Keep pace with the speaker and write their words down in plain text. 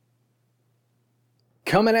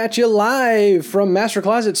Coming at you live from Master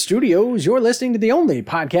Closet Studios, you're listening to the only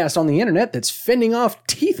podcast on the internet that's fending off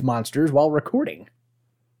teeth monsters while recording.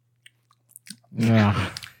 Yeah.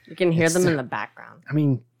 You can hear them in the background. I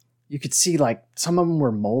mean, you could see like some of them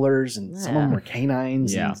were molars and some of them were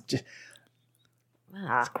canines. Yeah. And just,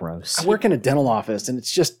 Ah, Gross. I work in a dental office and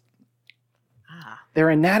it's just, their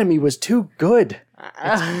anatomy was too good.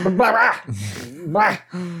 It's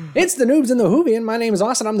the Noobs and the Whovian. My name is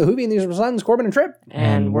Austin. I'm the Whovian. These are my sons, Corbin and Tripp.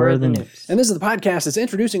 and we're the noobs. And this is the podcast that's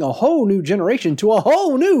introducing a whole new generation to a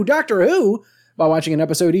whole new Doctor Who by watching an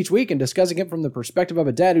episode each week and discussing it from the perspective of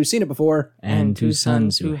a dad who's seen it before. And two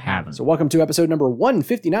sons who haven't. So welcome to episode number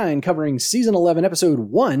 159, covering season 11, episode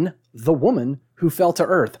 1, The Woman Who Fell to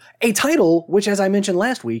Earth. A title which, as I mentioned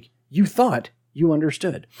last week, you thought you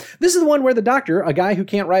understood. This is the one where the doctor, a guy who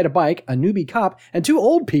can't ride a bike, a newbie cop, and two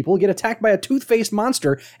old people get attacked by a tooth-faced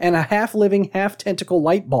monster and a half-living, half-tentacle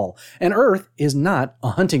light ball. And Earth is not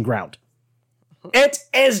a hunting ground. It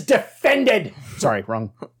is defended! Sorry,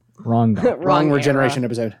 wrong Wrong regeneration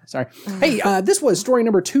episode. Sorry. Hey, this was story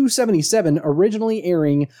number 277, originally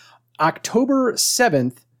airing October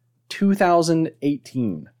 7th,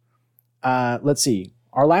 2018. Let's see.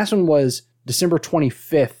 Our last one was December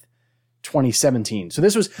 25th, 2017. So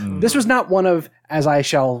this was not one of, as I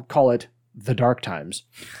shall call it, the dark times.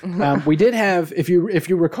 We did have, if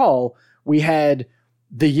you recall, we had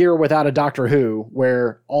the year without a Doctor Who,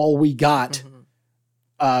 where all we got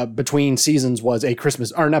between seasons was a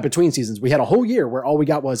Christmas, or not between seasons. We had a whole year where all we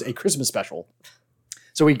got was a Christmas special.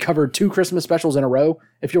 So we covered 2 Christmas specials in a row,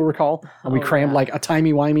 if you'll recall. And we crammed like a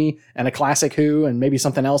timey-wimey and a classic Who and maybe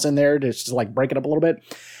something else in there to just like break it up a little bit.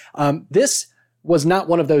 This was not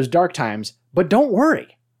one of those dark times, but don't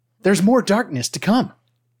worry. There's more darkness to come.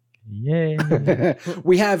 Yay.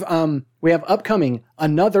 We have upcoming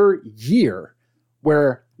another year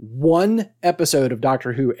where one episode of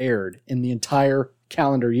Doctor Who aired in the entire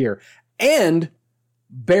calendar year, and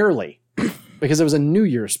barely because it was a New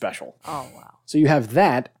Year's special. Oh, wow. So you have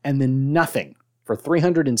that and then nothing for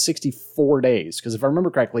 364 days. Because if I remember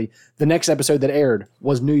correctly, the next episode that aired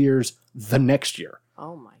was New Year's the next year.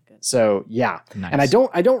 Oh, my goodness. So yeah. Nice. And I don't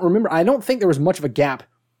remember. I don't think there was much of a gap.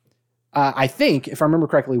 I think if I remember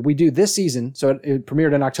correctly, we do this season. So it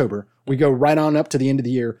premiered in October. We go right on up to the end of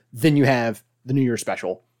the year. Then you have the New Year's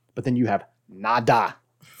special, but then you have nada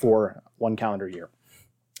for one calendar year.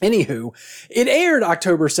 Anywho, it aired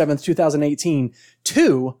October 7th, 2018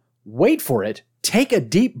 to, wait for it, take a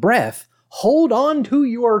deep breath, hold on to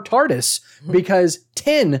your TARDIS, because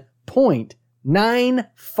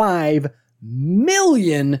 10.95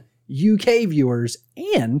 million UK viewers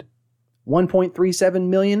and 1.37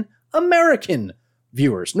 million American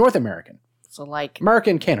viewers, North American, So like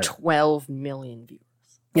American, Canada. 12 million viewers.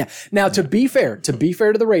 Yeah. Now, to be fair to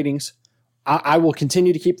the ratings, I will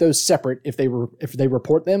continue to keep those separate if they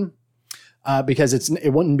report them, because it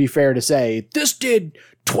wouldn't be fair to say this did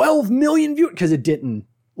 12 million views because it didn't,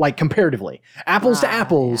 like comparatively apples to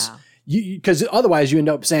apples. Yeah. Because otherwise you end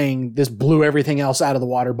up saying this blew everything else out of the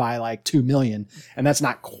water by like 2 million, and that's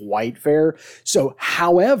not quite fair. So,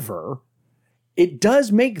 however, it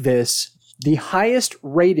does make this the highest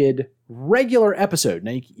rated regular episode.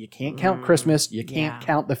 Now you can't count Christmas, you can't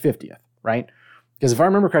count the 50th, right? Because if I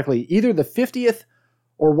remember correctly, either the 50th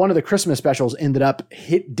or one of the Christmas specials ended up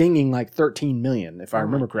dinging like 13 million, if I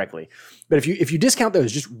remember correctly. But if you discount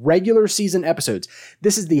those, just regular season episodes,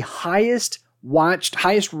 this is the highest watched,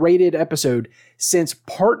 highest rated episode since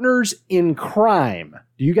Partners in Crime.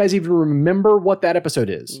 Do you guys even remember what that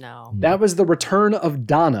episode is? No. That was the return of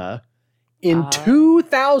Donna in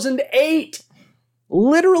 2008.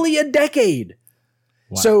 Literally a decade.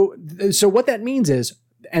 Wow. So what that means is,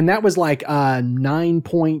 and that was like 9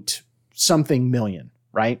 point something million,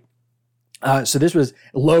 right? So this was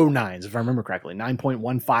low nines, if I remember correctly,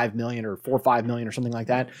 9.15 million or 45 million or something like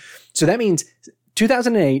that. So that means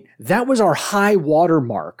 2008, that was our high water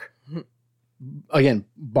mark. Again,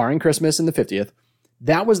 barring Christmas and the 50th,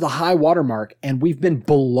 that was the high water mark, and we've been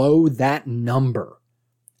below that number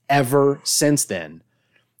ever since then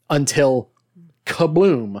until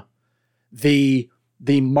kabloom, the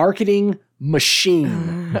marketing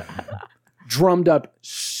machine drummed up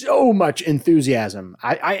so much enthusiasm.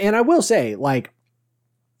 I will say, like,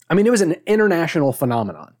 I mean, it was an international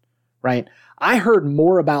phenomenon, right? I heard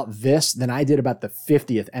more about this than I did about the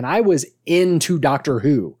 50th, and I was into Doctor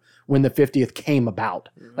Who when the 50th came about.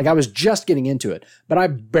 Like, I was just getting into it, but I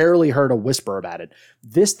barely heard a whisper about it.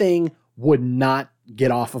 This thing would not get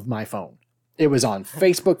off of my phone. It was on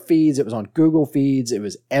Facebook feeds. It was on Google feeds. It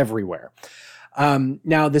was everywhere.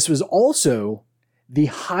 Now, this was also the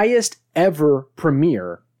highest ever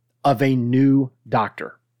premiere of a new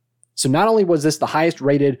Doctor. So not only was this the highest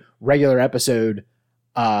rated regular episode,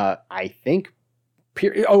 I think.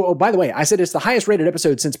 By the way, I said it's the highest rated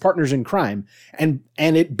episode since Partners in Crime, and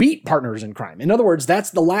it beat Partners in Crime. In other words,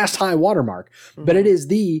 that's the last high watermark, but it is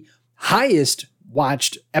the highest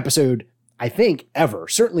watched episode, I think, ever,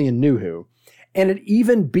 certainly in New Who. And it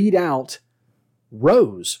even beat out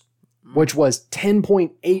Rose, which was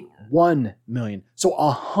 10.81 million. So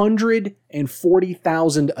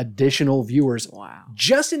 140,000 additional viewers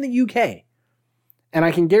just in the UK. And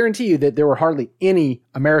I can guarantee you that there were hardly any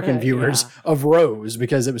American viewers of Rose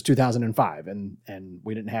because it was 2005 and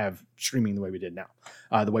we didn't have streaming the way we did now,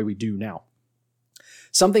 the way we do now.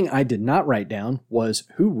 Something I did not write down was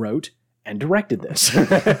who wrote and directed this.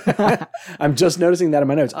 I'm just noticing that in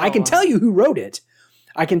my notes. I can tell you who wrote it.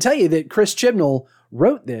 I can tell you that Chris Chibnall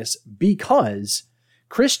wrote this because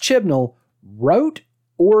Chris Chibnall wrote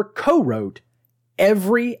or co-wrote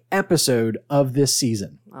every episode of this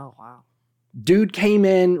season. Oh, wow. Dude came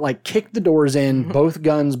in, like kicked the doors in, both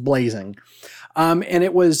guns blazing. And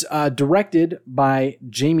it was directed by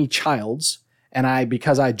Jamie Childs. And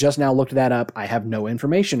because I just now looked that up, I have no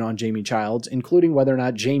information on Jamie Childs, including whether or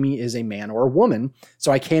not Jamie is a man or a woman.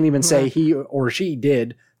 So I can't even say he or she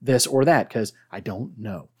did this or that because I don't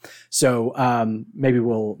know. So maybe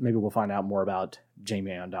we'll find out more about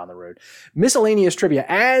Jamie on down the road. Miscellaneous trivia.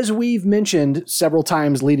 As we've mentioned several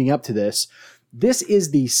times leading up to this, this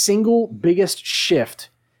is the single biggest shift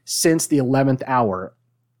since the 11th hour.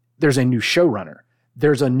 There's a new showrunner.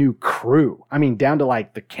 There's a new crew. I mean, down to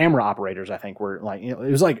like the camera operators, I think were like, it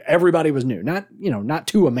was like everybody was new. Not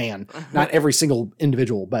to a man, not every single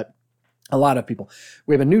individual, but a lot of people.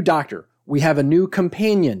 We have a new Doctor. We have a new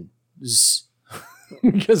companion.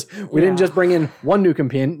 Because we didn't just bring in one new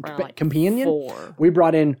companion. 4. We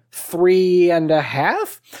brought in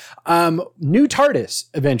 3.5. New TARDIS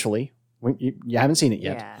eventually. You haven't seen it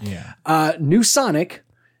yet. Yeah. New Sonic,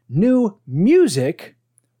 new music,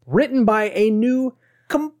 written by a new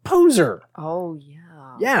composer. Oh,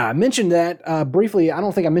 yeah. Yeah, I mentioned that briefly. I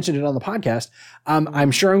don't think I mentioned it on the podcast.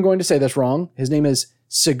 I'm sure I'm going to say this wrong. His name is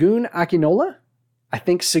Segun Akinola. I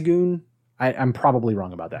think Segun. I'm probably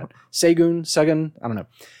wrong about that. Segun, I don't know.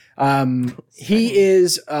 He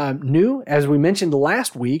is new. As we mentioned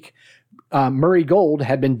last week, Murray Gold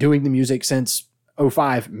had been doing the music since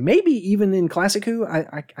 2005, maybe even in Classic Who,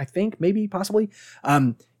 I think, maybe, possibly.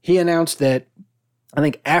 He announced that, I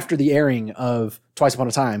think after the airing of Twice Upon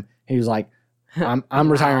a Time, he was like,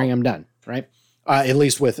 I'm retiring, I'm done, right? At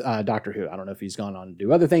least with Doctor Who. I don't know if he's gone on to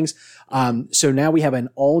do other things. So now we have an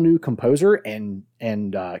all-new composer, and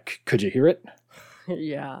could you hear it?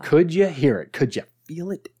 Yeah. Could you hear it? Could you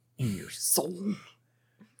feel it in your soul?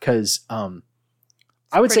 Because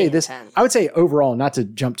I would say overall, not to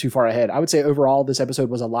jump too far ahead, I would say overall this episode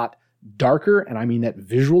was a lot darker, and I mean that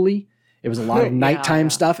visually. It was a lot of nighttime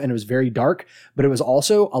stuff, and it was very dark, but it was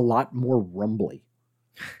also a lot more rumbly.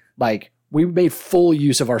 Like, we made full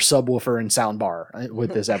use of our subwoofer and soundbar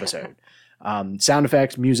with this episode. Sound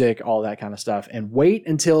effects, music, all that kind of stuff. And wait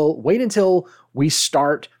until we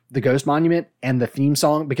start the Ghost Monument and the theme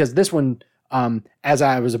song, because this one, as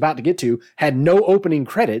I was about to get to, had no opening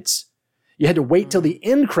credits. You had to wait till the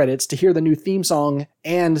end credits to hear the new theme song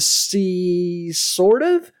and see sort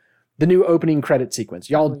of the new opening credit sequence.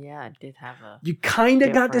 Y'all, it did have you kind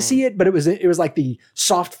of got to see it, but it was like the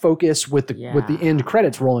soft focus with the end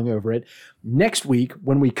credits rolling over it. Next week,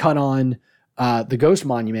 when we cut on the Ghost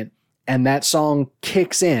Monument and that song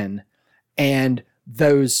kicks in, and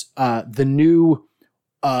those the new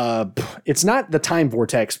it's not the time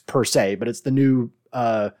vortex per se, but it's the new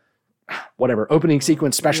opening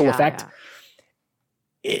sequence special effect.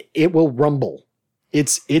 It will rumble.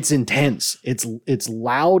 It's intense. It's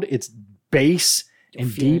loud. It's bass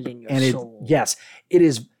and deep. And it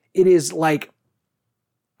is like,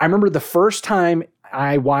 I remember the first time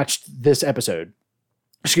I watched this episode,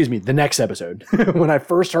 the next episode, when I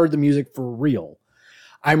first heard the music for real,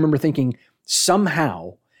 I remember thinking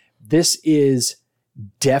somehow this is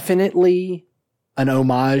definitely an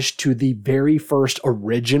homage to the very first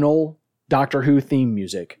original Doctor Who theme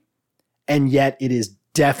music. And yet it is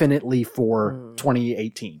definitely for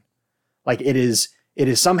 2018. Like it is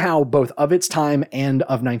somehow both of its time and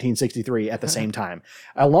of 1963 at the same time,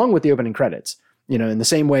 along with the opening credits, in the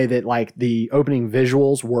same way that like the opening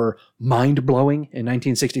visuals were mind blowing in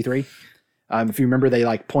 1963. If you remember, they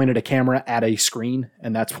like pointed a camera at a screen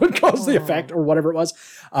and that's what caused the effect or whatever it was.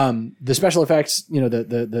 The special effects,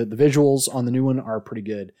 the visuals on the new one are pretty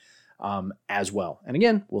good. As well. And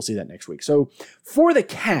again, we'll see that next week. So for the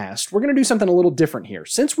cast, we're going to do something a little different here.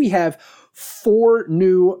 Since we have 4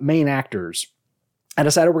 new main actors, I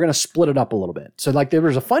decided we're going to split it up a little bit. So like there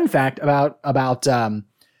was a fun fact about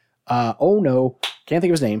oh no, can't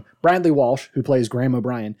think of his name, Bradley Walsh, who plays Graham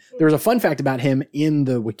O'Brien. There was a fun fact about him in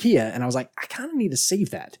the Wikia, and I was like, I kind of need to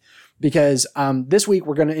save that because this week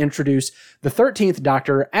we're going to introduce the 13th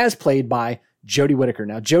Doctor as played by Jodie Whittaker.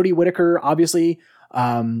 Now, Jodie Whittaker obviously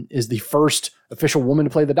is the first official woman to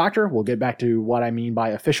play the Doctor. We'll get back to what I mean by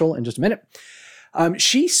official in just a minute.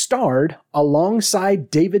 She starred alongside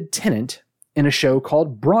David Tennant in a show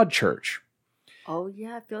called Broadchurch. Oh,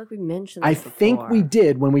 yeah. I feel like we mentioned I this think before. we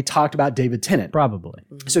did when we talked about David Tennant. Probably.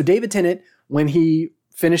 So David Tennant, when he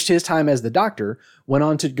finished his time as the Doctor, went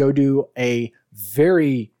on to go do a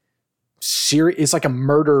very serious, it's like a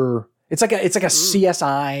murder, it's like a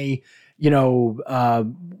CSI,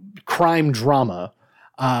 crime drama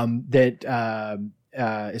that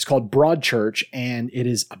is called Broadchurch, and it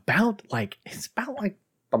is about like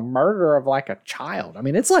the murder of like a child. I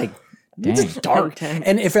mean, it's like it's dark,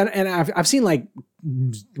 and I've seen like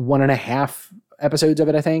 1.5 episodes of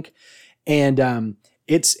it, I think, and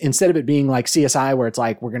it's instead of it being like CSI where it's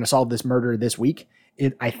like we're going to solve this murder this week.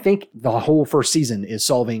 I think the whole first season is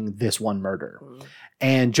solving this one murder,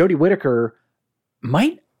 and Jodie Whittaker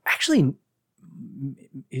might actually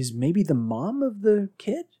is maybe the mom of the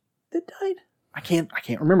kid that died. I can't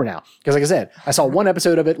remember now because, like I said, I saw one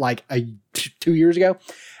episode of it like 2 years ago.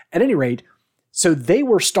 At any rate, so they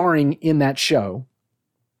were starring in that show,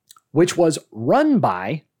 which was run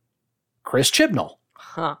by Chris Chibnall.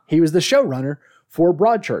 Huh. He was the showrunner for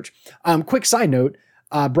Broadchurch. Quick side note: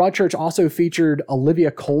 Broadchurch also featured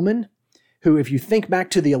Olivia Colman, who, if you think back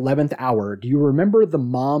to the 11th Hour, do you remember the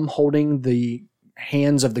mom holding the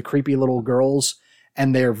hands of the creepy little girls?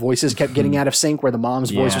 And their voices kept getting out of sync where the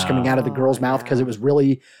mom's voice was coming out of the girl's mouth because it was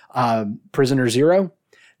really Prisoner Zero.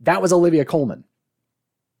 That was Olivia Colman.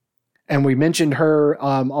 And we mentioned her.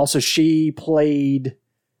 Also, she played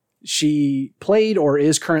or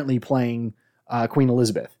is currently playing Queen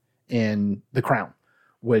Elizabeth in The Crown,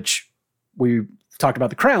 which we talked about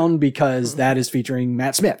The Crown because that is featuring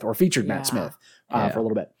Matt Smith or featured Matt Smith for a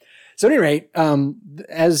little bit. So at any rate,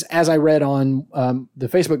 as I read on the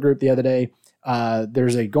Facebook group the other day,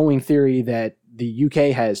 there's a going theory that the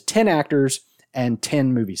UK has 10 actors and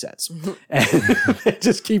 10 movie sets. And they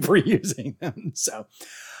just keep reusing them. So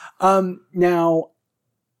now,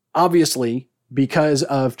 obviously, because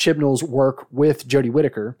of Chibnall's work with Jodie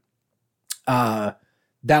Whittaker,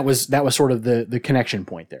 that was sort of the connection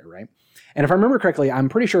point there, right? And if I remember correctly, I'm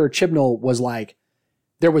pretty sure Chibnall was like,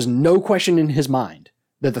 there was no question in his mind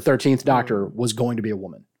that the 13th Doctor was going to be a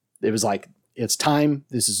woman. It was like, it's time.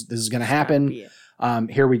 This is going to happen.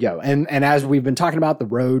 Here we go. And as we've been talking about the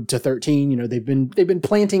road to 13, they've been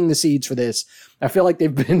planting the seeds for this. I feel like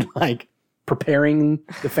they've been like preparing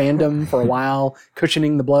the fandom for a while,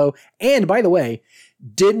 cushioning the blow. And by the way,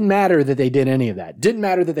 didn't matter that they did any of that. Didn't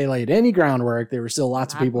matter that they laid any groundwork. There were still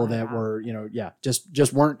lots of people that were,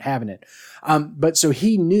 just weren't having it. But so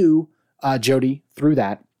he knew Jodie through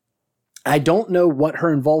that. I don't know what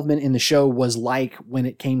her involvement in the show was like when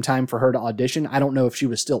it came time for her to audition. I don't know if she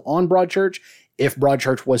was still on Broadchurch, if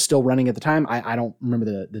Broadchurch was still running at the time. I don't remember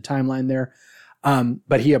the timeline there.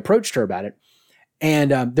 But he approached her about it.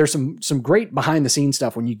 And there's some great behind the scenes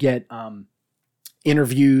stuff when you get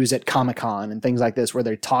interviews at Comic-Con and things like this where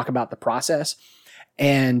they talk about the process.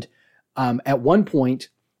 And at one point,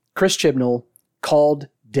 Chris Chibnall called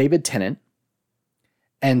David Tennant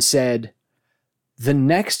and said, "The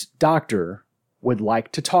next Doctor would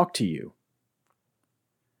like to talk to you.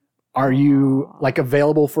 Are you like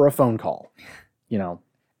available for a phone call?"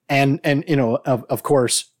 And of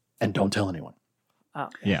course, and don't tell anyone. Oh.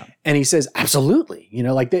 Yeah. And he says, absolutely.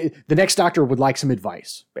 The next Doctor would like some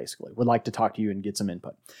advice, basically, would like to talk to you and get some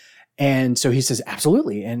input. And so he says,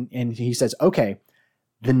 absolutely. And he says, okay,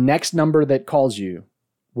 the next number that calls you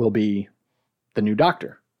will be the new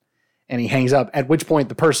Doctor. And he hangs up, at which point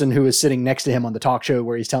the person who is sitting next to him on the talk show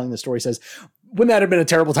where he's telling the story says, wouldn't that have been a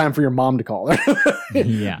terrible time for your mom to call?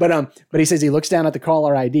 Yeah. But he says he looks down at the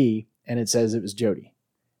caller ID and it says it was Jodie.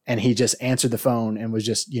 And he just answered the phone and was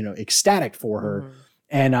just, ecstatic for her.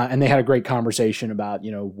 And they had a great conversation about,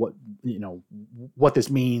 what this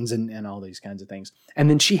means and all these kinds of things. And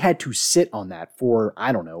then she had to sit on that for,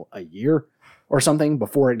 I don't know, a year or something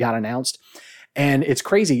before it got announced. And it's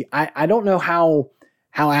crazy. I don't know how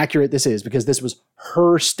accurate this is because this was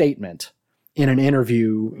her statement in an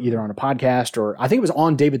interview, either on a podcast or I think it was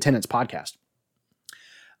on David Tennant's podcast.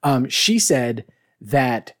 She said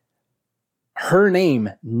that her name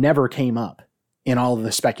never came up in all of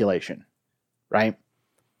the speculation, right?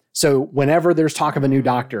 So whenever there's talk of a new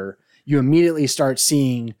Doctor, you immediately start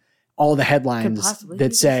seeing all the headlines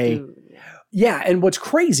that say, Yeah. And what's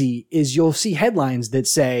crazy is you'll see headlines that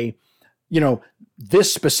say,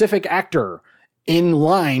 this specific actor in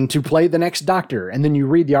line to play the next Doctor. And then you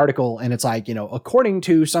read the article and it's like, according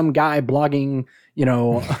to some guy blogging,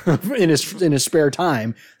 in his spare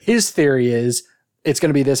time, his theory is it's going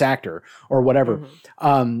to be this actor or whatever.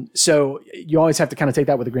 Mm-hmm. So you always have to kind of take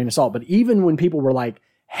that with a grain of salt. But even when people were like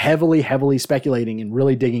heavily speculating and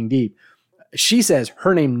really digging deep, she says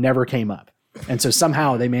her name never came up. And so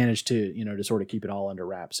somehow they managed to, to sort of keep it all under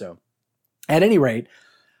wraps. So at any rate,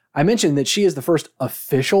 I mentioned that she is the first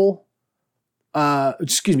official,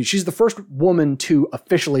 she's the first woman to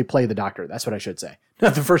officially play the Doctor. That's what I should say.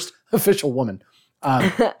 Not the first official woman.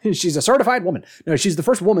 She's a certified woman. No, she's the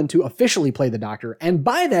first woman to officially play the Doctor. And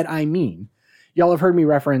by that, I mean, y'all have heard me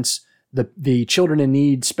reference the Children in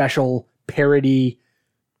Need special parody.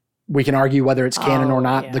 We can argue whether it's canon or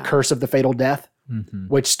not. The Curse of the Fatal Death,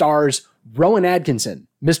 which stars Rowan Atkinson,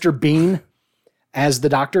 Mr. Bean, as the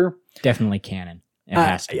Doctor. Definitely canon. It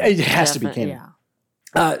has to be canon.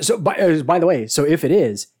 Yeah. So by the way, so if it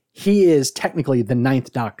is, he is technically the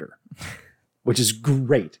 9th Doctor, which is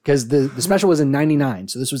great because the special was in 99.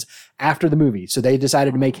 So this was after the movie. So they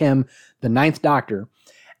decided to make him the 9th Doctor.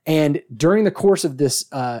 And during the course of this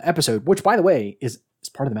episode, which by the way is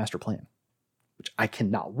part of the master plan, which I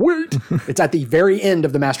cannot wait. It's at the very end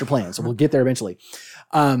of the master plan. So we'll get there eventually.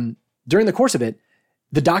 During the course of it,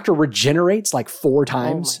 the Doctor regenerates like 4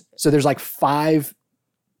 times. So there's like 5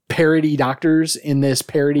 parody doctors in this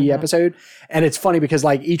parody episode. And it's funny because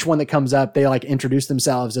like each one that comes up, they like introduce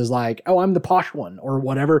themselves as like, oh, I'm the posh one or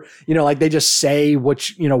whatever, like they just say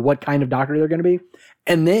which, what kind of doctor they're going to be.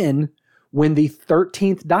 And then when the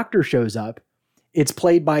 13th Doctor shows up, it's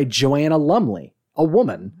played by Joanna Lumley, a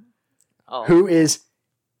woman who is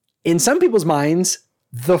in some people's minds,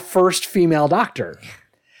 the first female Doctor.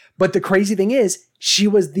 But the crazy thing is she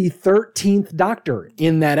was the 13th Doctor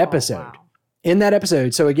in that episode. Wow. In that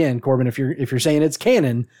episode. So again, Corbin, if you're saying it's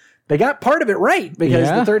canon, they got part of it right because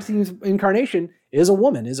the 13th incarnation is a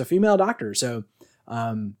woman, is a female Doctor. So,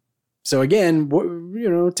 so again,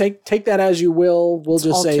 take that as you will. We'll it's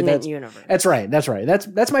just say that that's right. That's right.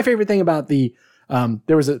 That's my favorite thing about the.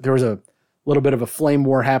 There was a little bit of a flame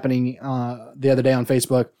war happening the other day on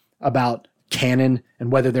Facebook about canon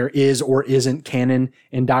and whether there is or isn't canon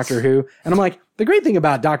in Doctor Who. And I'm like, the great thing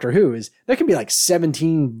about Doctor Who is there can be like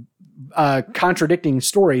 17 contradicting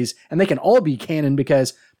stories and they can all be canon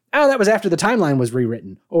because, that was after the timeline was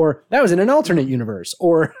rewritten, or that was in an alternate universe,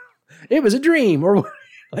 or it was a dream, or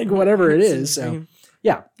like whatever it is. So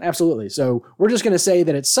yeah, absolutely. So we're just going to say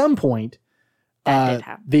that at some point,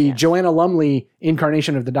 Joanna Lumley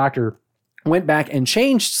incarnation of the Doctor went back and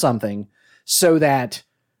changed something so that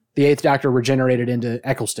the 8th Doctor regenerated into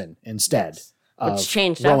Eccleston instead. Which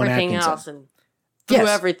changed everything else and threw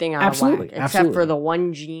everything out of whack. Except for the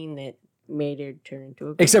one gene that made it turn into a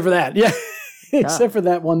girl. Except for that, yeah. Except for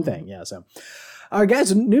that one thing, yeah. So,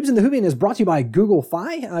 guys, Noobs in the Whovian is brought to you by Google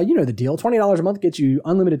Fi. You know the deal. $20 a month gets you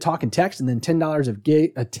unlimited talk and text, and then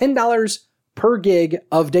 $10 per gig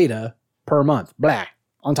of data per month. Blah.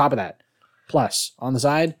 On top of that. Plus, on the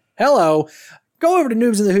side, hello. Go over to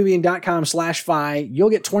noobsinthewhovian.com/fi. You'll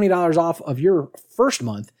get $20 off of your first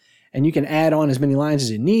month, and you can add on as many lines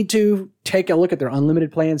as you need to. Take a look at their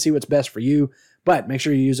unlimited plan, see what's best for you. But make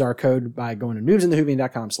sure you use our code by going to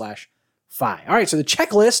noobsinthewhovian.com/fi. All right, so the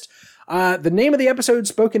checklist. The name of the episode,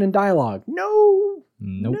 spoken in dialogue. No.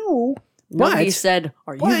 Nobody said,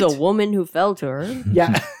 are you the woman who fell to earth?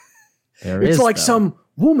 Yeah. It's like some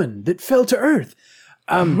woman that fell to earth.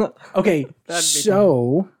 Okay,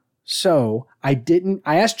 so I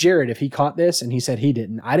asked Jared if he caught this, and he said he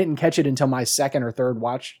didn't. I didn't catch it until my second or third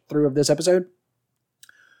watch through of this episode.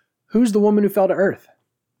 Who's the woman who fell to earth?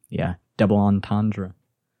 Yeah, double entendre.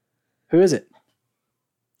 Who is it?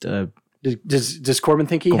 Does Corbin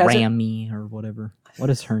think he has it? Grammy or whatever.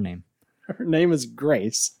 What is her name? Her name is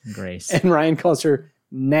Grace. Grace. And Ryan calls her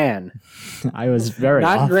Nan. I was very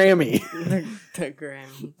not Grammy. The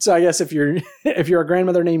Grammy. So I guess if you're a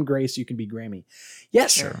grandmother named Grace, you can be Grammy.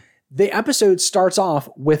 Yes. Sure. The episode starts off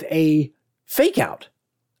with a fake out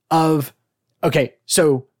of, okay,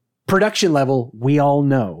 so production level, we all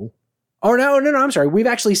know. Oh, no, I'm sorry. We've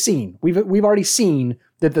actually seen, we've already seen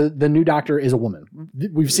that the new Doctor is a woman.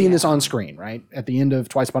 We've seen this on screen, right? At the end of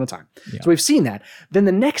Twice Upon a Time. Yeah. So we've seen that. Then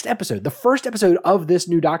the next episode, the first episode of this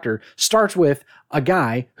new Doctor starts with a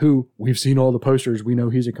guy who we've seen all the posters. We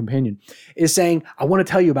know he's a companion, is saying, I want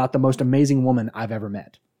to tell you about the most amazing woman I've ever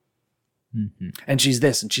met. Mm-hmm. And she's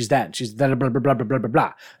this and she's that and she's blah, blah, blah, blah, blah, blah, blah,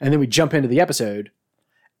 blah. And then we jump into the episode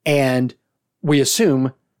and we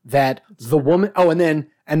assume that the woman,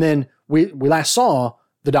 and then we last saw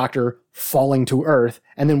the Doctor falling to Earth,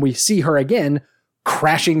 and then we see her again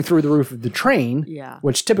crashing through the roof of the train,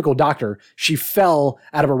 which typical Doctor, she fell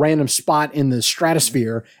out of a random spot in the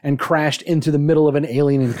stratosphere and crashed into the middle of an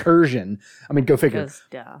alien incursion. I mean, go figure.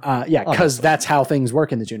 Because that's how things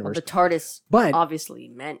work in this universe. Well, the TARDIS obviously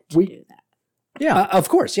meant to do that. Yeah, of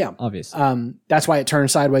course, yeah. Obviously. That's why it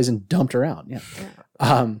turned sideways and dumped her out.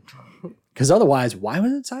 Because otherwise, why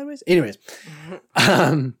was it sideways? Anyways.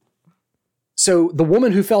 So the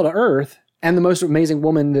woman who fell to Earth and the most amazing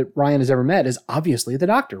woman that Ryan has ever met is obviously the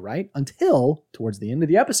Doctor, right? Until towards the end of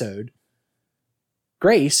the episode,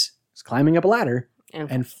 Grace is climbing up a ladder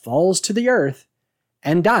and falls to the Earth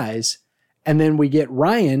and dies. And then we get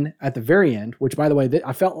Ryan at the very end, which, by the way,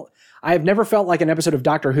 I have never felt like an episode of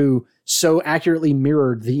Doctor Who so accurately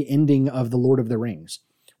mirrored the ending of The Lord of the Rings,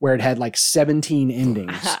 where it had like 17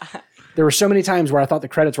 endings. There were so many times where I thought the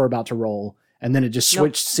credits were about to roll, and then it just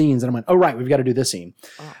switched scenes, and I went, oh, right, we've got to do this scene.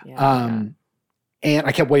 And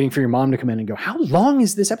I kept waiting for your mom to come in and go, how long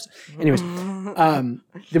is this episode? Anyways,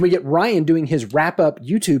 then we get Ryan doing his wrap-up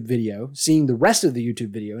YouTube video, seeing the rest of the YouTube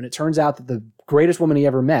video, and it turns out that the greatest woman he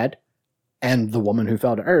ever met, and the woman who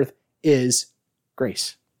fell to Earth, is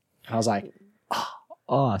Grace. And I was like,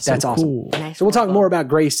 that's awesome. Cool. Nice. So we'll talk more about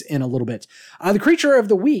Grace in a little bit. The creature of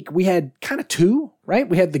the week, we had kind of two, right?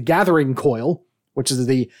 We had the Gathering Coil, which is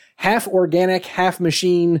the half organic, half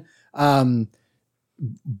machine ball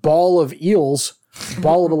of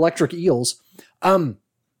electric eels. Can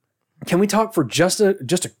we talk for just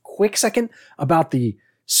a quick second about the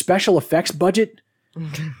special effects budget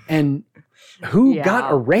and who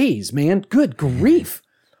got a raise, man? Good grief.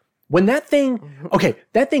 When that thing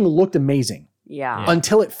looked amazing. Yeah.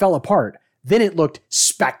 Until it fell apart. Then it looked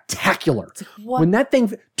spectacular. When that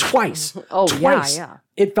thing twice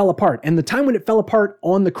it fell apart. And the time when it fell apart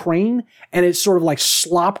on the crane and it sort of like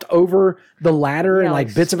slopped over the ladder and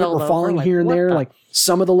like bits of it were falling here and there. Like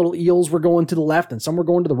some of the little eels were going to the left and some were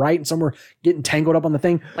going to the right and some were getting tangled up on the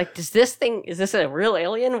thing. Like, is this a real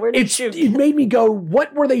alien? Where did it shoot? It made me go,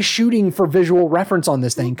 what were they shooting for visual reference on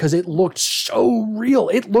this thing? Because it looked so real.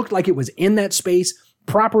 It looked like it was in that space,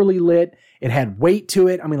 properly lit. It had weight to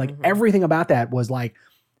it. I mean, like everything about that was like,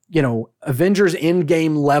 Avengers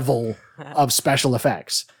Endgame level of special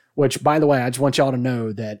effects, which, by the way, I just want y'all to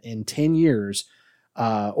know that in 10 years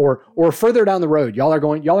or further down the road, y'all are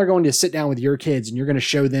going to sit down with your kids and you're going to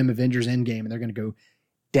show them Avengers Endgame and they're going to go,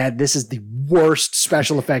 Dad, this is the worst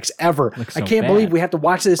special effects ever. I can't believe we have to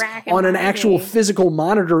watch this on an actual physical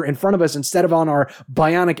monitor in front of us instead of on our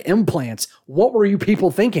bionic implants. What were you people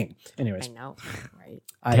thinking? Anyways. I know.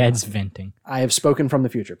 Dad's venting. I have spoken from the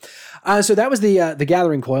future. So that was the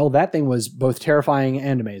Gathering Coil. That thing was both terrifying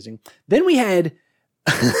and amazing. Then we had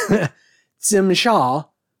Tim Shaw.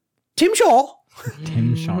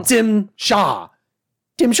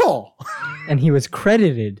 And he was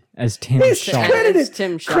credited as Tim Shaw.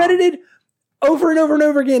 Credited over and over and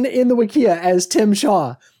over again in the Wikia as Tim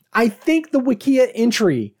Shaw. I think the Wikia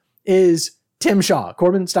entry is Tim Shaw.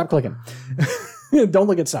 Corbin, stop clicking. Don't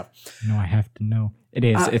look at stuff. No, I have to know. It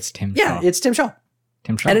is. It's Tim Shaw. Yeah, it's Tim Shaw.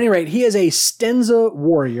 Tim Shaw. At any rate, he is a Stenza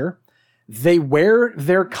warrior. They wear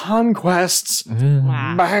their conquests.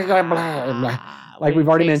 Like we've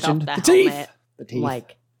already mentioned. The teeth.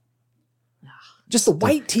 Like, just the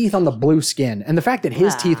white teeth on the blue skin. And the fact that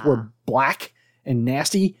his teeth were black and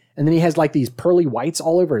nasty. And then he has like these pearly whites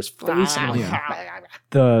all over his face.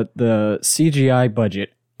 The CGI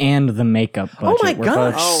budget and the makeup budget were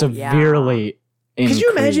both severely increased. Could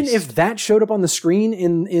you imagine if that showed up on the screen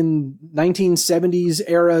in 1970s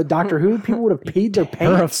era Doctor Who? People would have peed their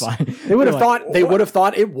pants. They would have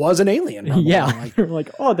thought it was an alien. Probably. Yeah, like,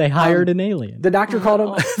 oh, they hired an alien. The Doctor called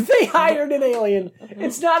him. They hired an alien.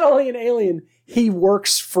 It's not only an alien; he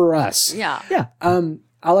works for us. Yeah.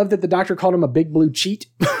 I love that the Doctor called him a big blue cheat.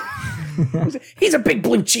 He's a big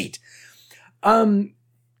blue cheat. I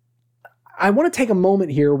want to take a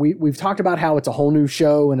moment here. We've talked about how it's a whole new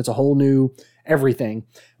show and it's a whole new everything.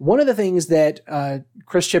 One of the things that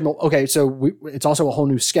Chris Chibnall, it's also a whole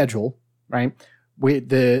new schedule, right?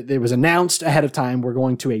 It was announced ahead of time we're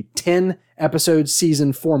going to a 10 episode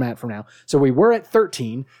season format from now. So we were at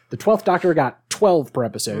 13. The 12th Doctor got 12 per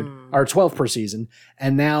episode, or 12 per season.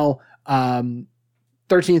 And now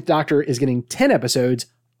 13th Doctor is getting 10 episodes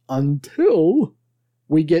until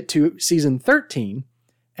we get to season 13.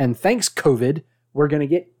 And thanks, COVID, we're going to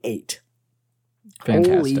get 8.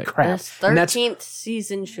 Fantastic. Holy crap. This 13th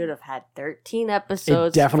season should have had 13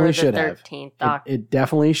 episodes. It definitely for the should have. 13th Doctor. It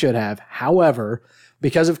definitely should have. However,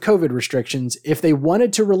 because of COVID restrictions, if they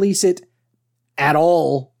wanted to release it at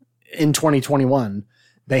all in 2021,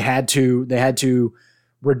 they had to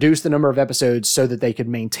reduce the number of episodes so that they could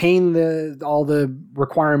maintain all the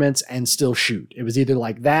requirements and still shoot. It was either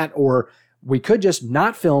like that or we could just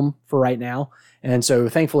not film for right now. And so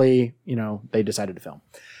thankfully, they decided to film.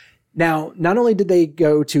 Now, not only did they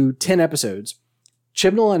go to 10 episodes,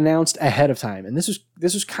 Chibnall announced ahead of time, and this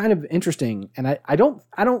was kind of interesting, and I don't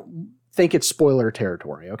think it's spoiler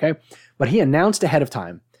territory, okay? But he announced ahead of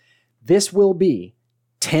time, this will be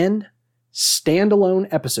 10 standalone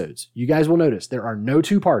episodes. You guys will notice there are no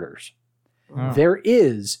two-parters. Oh. There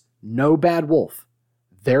is no Bad Wolf.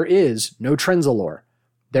 There is no Trenzalore.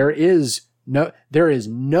 There is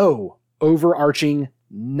no overarching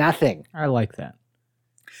nothing. I like that.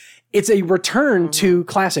 It's a return to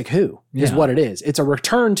classic Who is what it is. It's a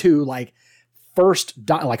return to like first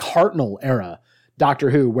Hartnell era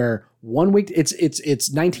Doctor Who, where 1 week it's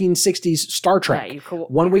 1960s Star Trek. Yeah, you could,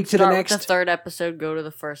 1 week to the next. With the third episode, go to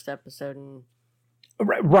the first episode, and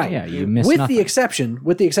right. Yeah, you miss with nothing. the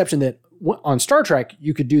exception that on Star Trek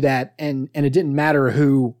you could do that, and it didn't matter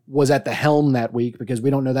who was at the helm that week because we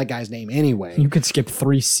don't know that guy's name anyway. You could skip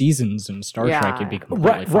 3 seasons in Star Trek; it'd be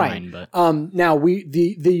completely fine. But now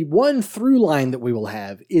the one through line that we will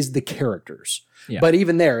have is the characters. Yeah. But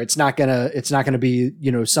even there, it's not gonna be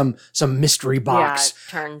some mystery box.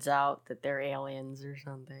 Yeah, it turns out that they're aliens or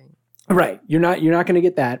something. Right, you're not gonna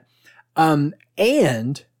get that. And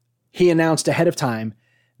he announced ahead of time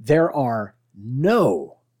there are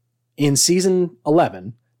in season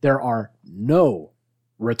 11 there are no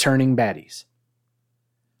returning baddies.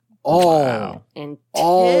 All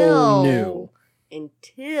new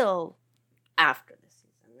until after.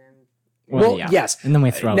 Well, yes, and then we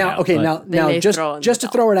throw now. It out, okay, now just to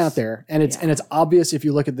throw it out there, and it's obvious if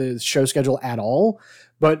you look at the show schedule at all.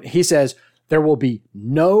 But he says there will be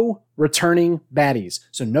no returning baddies,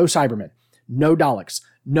 so no Cybermen, no Daleks,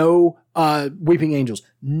 no Weeping Angels,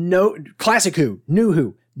 no Classic Who, New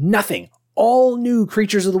Who, nothing. All new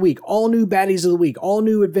creatures of the week, all new baddies of the week, all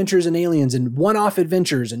new adventures and aliens, and one-off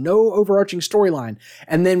adventures, and no overarching storyline.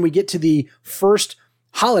 And then we get to the first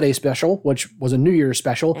holiday special, which was a New Year's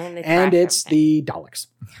special, and it's the Daleks.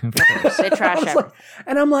 They trash everything.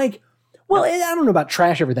 And I'm like, well, I don't know about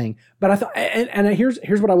trash everything, but I thought, and here's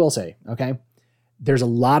what I will say, okay? There's a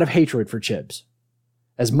lot of hatred for Chibs.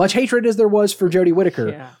 As much hatred as there was for Jodie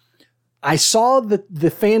Whittaker, I saw the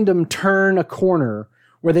fandom turn a corner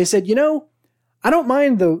where they said, I don't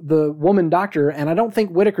mind the woman doctor, and I don't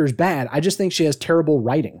think Whittaker's bad. I just think she has terrible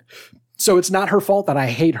writing. So it's not her fault that I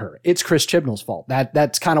hate her. It's Chris Chibnall's fault.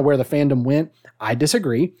 That's kind of where the fandom went. I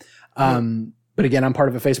disagree. But again, I'm part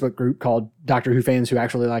of a Facebook group called Doctor Who Fans Who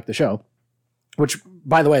Actually Like the Show, which,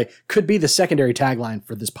 by the way, could be the secondary tagline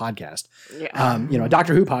for this podcast. Yeah. A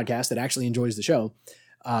Doctor Who podcast that actually enjoys the show.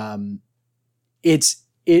 I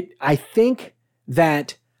think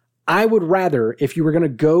that I would rather, if you were going to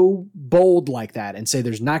go bold like that and say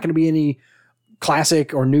there's not going to be any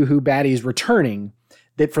classic or new Who baddies returning,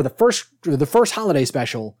 that for the first holiday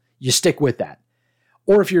special, you stick with that.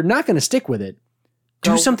 Or if you're not going to stick with it,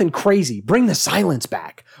 do something crazy. Bring the silence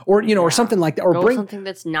back, or or something like that, or bring something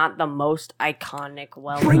that's not the most iconic.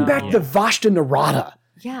 Bring back the Vashta Narada.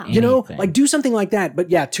 Yeah, like do something like that.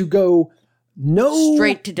 But yeah, to go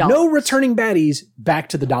straight to Daleks. No returning baddies back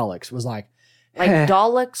to the Daleks was like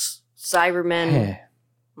Daleks, Cybermen,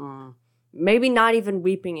 maybe not even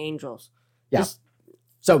Weeping Angels. Yeah.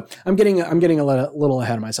 So I'm getting a little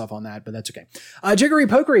ahead of myself on that, but that's okay. Jiggery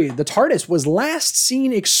Pokery, the TARDIS was last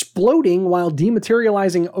seen exploding while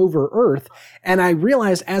dematerializing over Earth, and I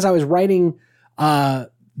realized as I was writing the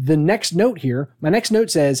next note here, my next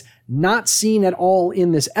note says, not seen at all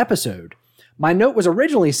in this episode. My note was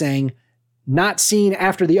originally saying, not seen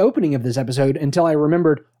after the opening of this episode until I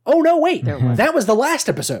remembered, oh no, wait, that was the last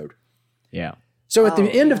episode. Yeah. So at the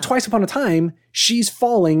end of Twice Upon a Time, she's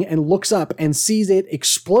falling and looks up and sees it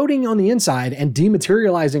exploding on the inside and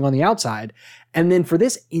dematerializing on the outside. And then for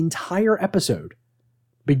this entire episode,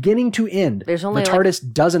 beginning to end, the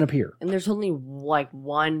TARDIS doesn't appear. And there's only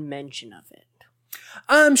one mention of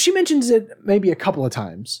it. She mentions it maybe a couple of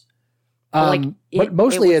times. But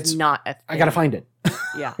mostly it's not a thing. I got to find it.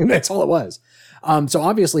 Yeah. And that's all it was. So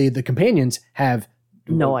obviously the companions have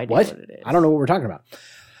no idea what it is. I don't know what we're talking about.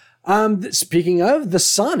 Speaking of the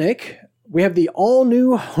Sonic, we have the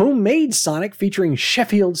all-new homemade Sonic featuring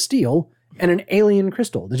Sheffield steel and an alien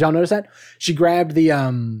crystal. Did y'all notice that? She grabbed the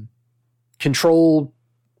control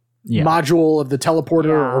module of the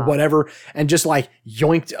teleporter or whatever and just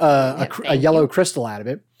yoinked a yellow crystal out of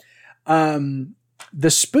it.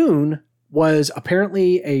 The spoon was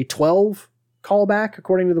apparently a 12 callback,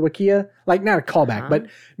 according to the Wikia. Not a callback, but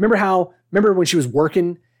remember when she was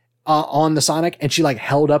working on the Sonic, and she like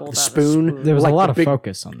held up the spoon. There was a lot of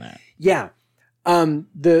focus on that. Yeah.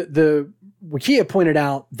 The Wikia pointed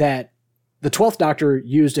out that the 12th Doctor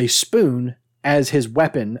used a spoon as his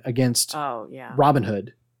weapon against Robin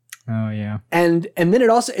Hood. Oh yeah. And then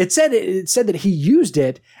it said that he used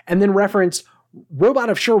it and then referenced Robot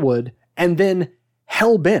of Sherwood and then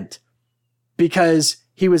Hellbent because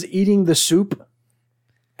he was eating the soup,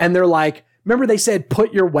 and they're like, remember they said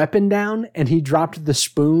put your weapon down, and he dropped the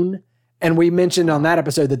spoon, and we mentioned on that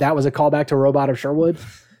episode that was a callback to Robot of Sherwood.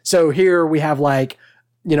 So here we have like,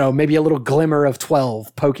 maybe a little glimmer of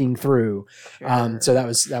 12 poking through. Sure. So that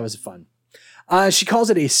was fun. She calls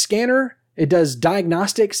it a scanner. It does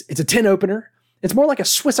diagnostics. It's a tin opener. It's more like a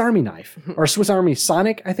Swiss Army knife or a Swiss Army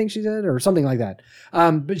Sonic, I think she said, or something like that.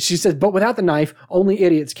 But she said, but without the knife, only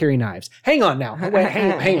idiots carry knives. Hang on now. Wait,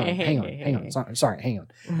 hang on. Sorry, hang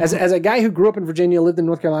on. As a guy who grew up in Virginia, lived in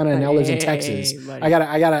North Carolina, and now lives in Texas, I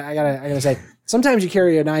gotta say, sometimes you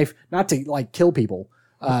carry a knife not to like kill people,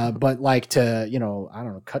 but like to, I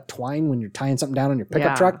don't know, cut twine when you're tying something down on your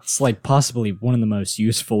pickup truck. It's like possibly one of the most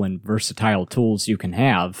useful and versatile tools you can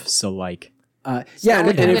have. So like, and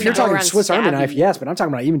if you're talking Swiss Army knife, yes, but I'm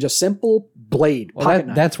talking about even just simple blade, pocket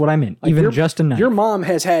knife. That's what I meant. Like even just a knife. Your mom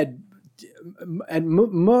has had,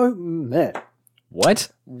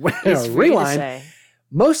 what? Rewind.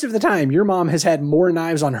 Most of the time, your mom has had more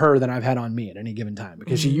knives on her than I've had on me at any given time,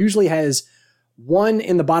 because she usually has one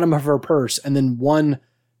in the bottom of her purse and then one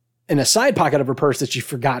in a side pocket of her purse that she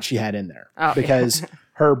forgot she had in there because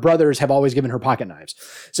her brothers have always given her pocket knives.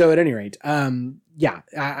 So at any rate, I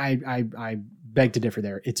beg to differ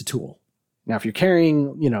there. It's a tool. Now, if you're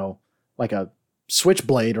carrying, like a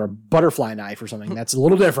switchblade or a butterfly knife or something, that's a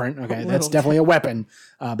little different. Okay. That's definitely a weapon,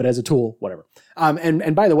 but as a tool, whatever.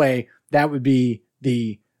 And by the way, that would be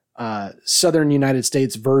the Southern United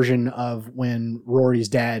States version of when Rory's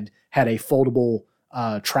dad had a foldable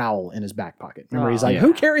trowel in his back pocket. Remember, he's like,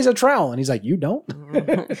 who carries a trowel? And he's like, you don't?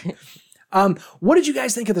 What did you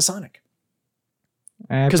guys think of the Sonic?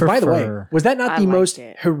 Because by the way, was that not the most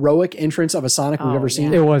heroic entrance of a Sonic we've ever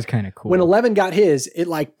seen? It was kind of cool. When 11 got his, it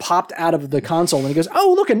like popped out of the console and he goes,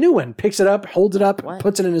 oh, look, a new one. Picks it up, holds it up,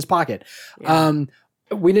 puts it in his pocket. Yeah.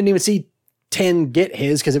 We didn't even see 10 get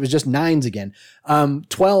his because it was just 9s again.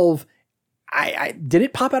 12, I did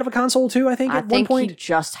it pop out of a console too, I think, at one point? He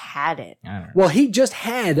just had it. Well, he just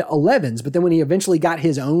had 11s, but then when he eventually got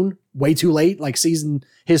his own way too late, like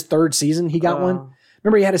his third season, he got one.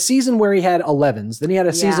 Remember, he had a season where he had 11s. Then he had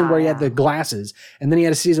a season where he had the glasses. And then he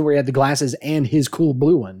had a season where he had the glasses and his cool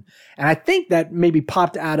blue one. And I think that maybe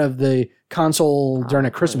popped out of the console during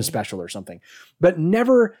a Christmas special or something. But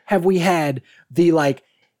never have we had the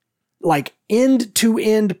like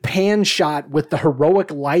end-to-end pan shot with the heroic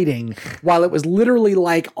lighting while it was literally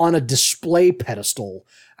like on a display pedestal.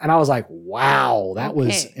 And I was like, wow, that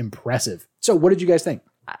was impressive. So what did you guys think?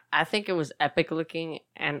 I think it was epic looking,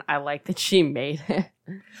 and I like that she made it.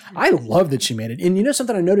 I love that she made it. And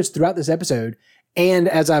something I noticed throughout this episode, and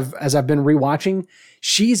as I've been rewatching,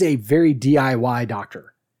 she's a very DIY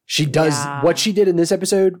doctor. She does what she did in this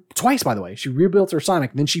episode twice, by the way. She rebuilt her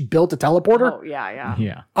Sonic, then she built a teleporter. Oh,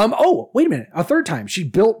 yeah. Oh, wait a minute. A third time. She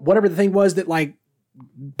built whatever the thing was that like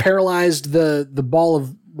paralyzed the ball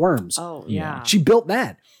of worms. Oh, yeah. She built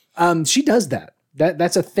that. She does that.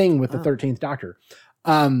 That's a thing with the 13th Doctor.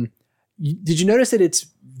 Did you notice that it's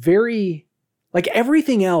very, like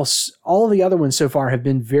everything else, all of the other ones so far have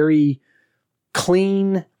been very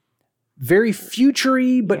clean, very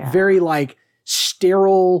future-y, but very like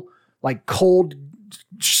sterile, like cold,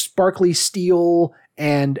 sparkly steel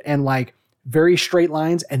and like very straight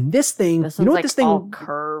lines. And this thing, this this thing all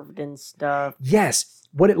curved and stuff. Yes.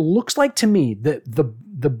 What it looks like to me, the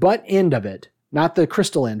butt end of it, not the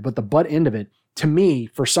crystal end, but the butt end of it, to me,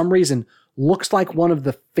 for some reason, looks like one of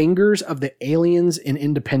the fingers of the aliens in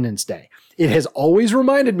Independence Day. It has always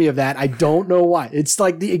reminded me of that. I don't know why. It's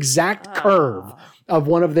like the exact curve of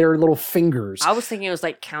one of their little fingers. I was thinking it was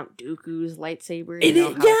like Count Dooku's lightsaber.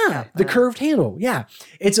 The curved handle. Yeah.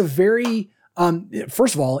 It's a very,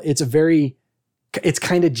 first of all, it's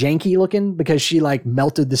kind of janky looking because she like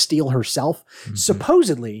melted the steel herself. Mm-hmm.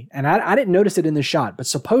 Supposedly, and I didn't notice it in the shot, but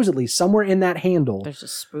supposedly somewhere in that handle, there's a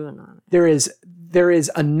spoon on it. There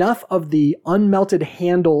is enough of the unmelted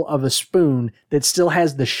handle of a spoon that still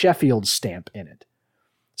has the Sheffield stamp in it.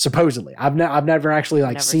 Supposedly, I've never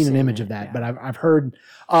actually seen an image of that, but I've heard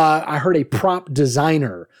I heard a prop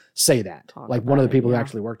designer say that, like one of the people who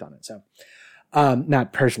actually worked on it. So,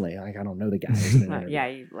 not personally, like I don't know the guy. Yeah,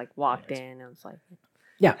 you like walked in and it's like,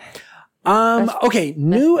 yeah. Okay,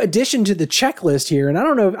 new addition to the checklist here, and I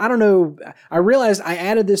don't know. I realized I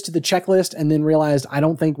added this to the checklist, and then realized I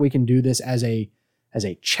don't think we can do this as a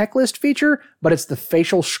checklist feature, but it's the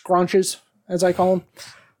facial scrunches, as I call them,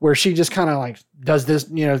 where she just kind of like does this,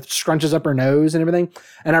 scrunches up her nose and everything.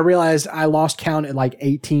 And I realized I lost count at like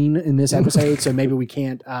 18 in this episode, so maybe we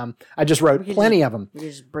can't. I just wrote plenty of them. You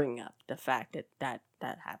just bring up the fact that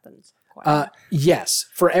happens. Yes,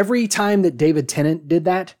 for every time that David Tennant did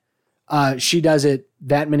that. She does it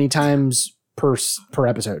that many times per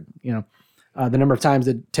episode, the number of times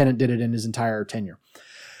that Tennant did it in his entire tenure.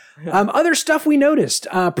 Other stuff we noticed,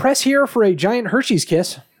 press here for a giant Hershey's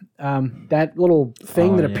kiss. That little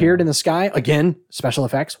thing that appeared in the sky, again, special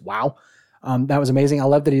effects. Wow. That was amazing. I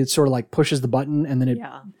love that he sort of like pushes the button and then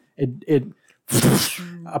it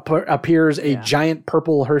appears a giant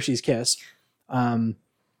purple Hershey's kiss. Let's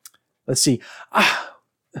see.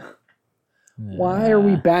 Why are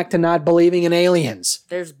we back to not believing in aliens?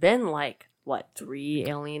 There's been 3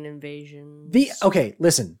 alien invasions? Okay,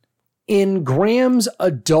 listen. In Graham's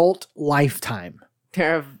adult lifetime,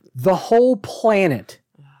 the whole planet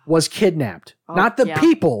was kidnapped. Not the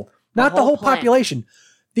people, not the whole population.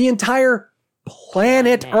 The entire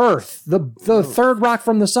planet Earth, the third rock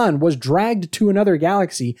from the sun, was dragged to another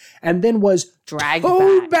galaxy and then was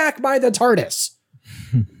dragged back by the TARDIS.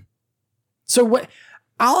 So what...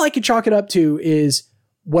 All I could chalk it up to is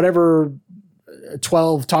whatever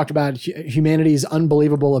 12 talked about humanity's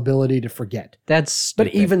unbelievable ability to forget. That's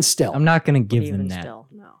stupid. But even still. I'm not going to give them that. Still,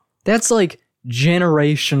 no. That's like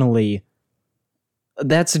generationally.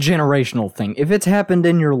 That's a generational thing. If it's happened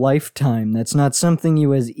in your lifetime, that's not something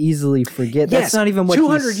you as easily forget. Yes, that's not even what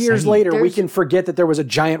 200 years later, we can forget that there was a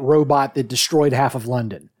giant robot that destroyed half of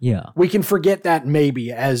London. Yeah. We can forget that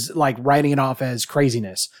maybe as like writing it off as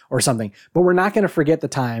craziness or something. But we're not going to forget the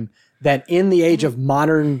time that in the age of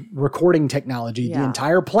modern recording technology, the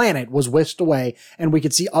entire planet was whisked away and we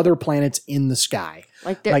could see other planets in the sky.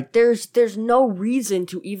 There's no reason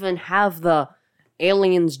to even have the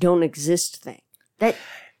aliens don't exist thing. That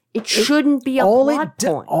it shouldn't be a plot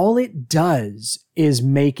point. All it does is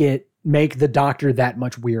make the Doctor that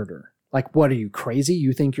much weirder. Like, what are you, crazy?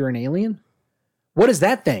 You think you're an alien? What is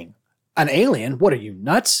that thing? An alien? What are you,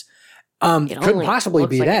 nuts? Couldn't possibly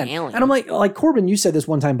be that. And I'm like Corbin, you said this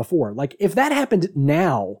one time before. Like, if that happened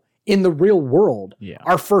now in the real world,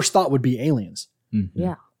 our first thought would be aliens. Mm-hmm.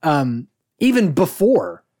 Yeah. Even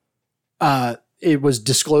before it was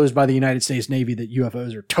disclosed by the United States Navy that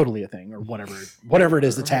UFOs are totally a thing, or whatever it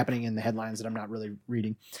is that's happening in the headlines that I'm not really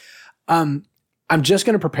reading. I'm just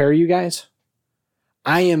going to prepare you guys.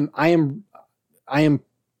 I am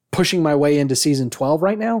pushing my way into season 12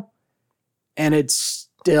 right now, and it's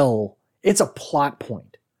a plot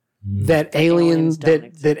point that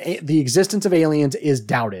the existence of aliens is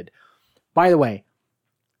doubted. By the way,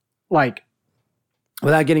 like,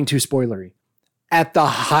 without getting too spoilery, at the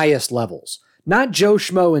highest levels. Not Joe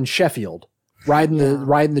Schmo in Sheffield riding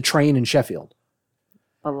the train in Sheffield.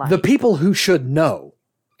 The people who should know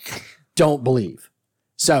don't believe.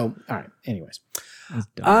 So, all right. Anyways,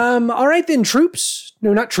 all right then, troops.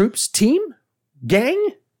 No, not troops. Team, gang,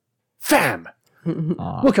 fam.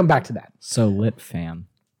 We'll come back to that. So lit, fam.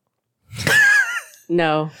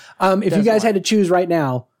 No. If you guys had to choose right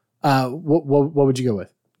now, what would you go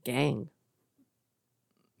with? Gang.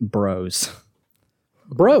 Bros.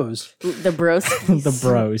 Bros. The bros. The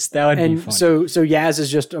bros. That would be fun. So Yaz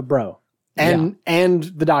is just a bro. And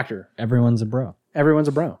the Doctor. Everyone's a bro. Everyone's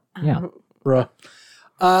a bro. Yeah. Bro.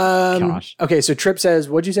 Gosh. Okay, so Trip says,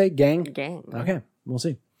 what'd you say? Gang? Gang. Okay, we'll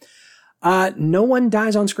see. No one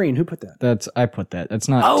dies on screen. Who put that? I put that. That's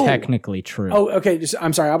not technically true. Oh, okay.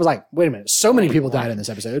 I'm sorry. I was like, wait a minute. So many people died in this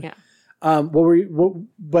episode. Yeah.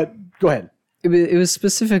 But go ahead. It was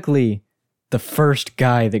specifically the first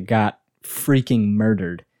guy that got freaking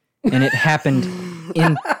murdered, and it happened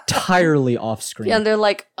entirely off screen. Yeah, and they're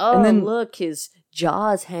like, look, his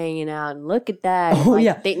jaw's hanging out, and look at that. Oh,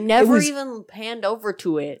 yeah. They never even panned over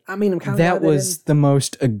to it. I mean, I'm kind of that was the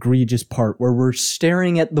most egregious part, where we're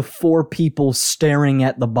staring at the 4 people staring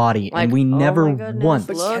at the body, like, and we never once.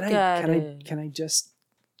 But can I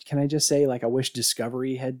just say, like, I wish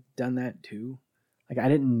Discovery had done that too. Like, I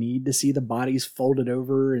didn't need to see the bodies folded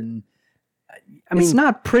over, and I mean, it's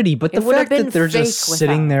not pretty, but the fact that they're just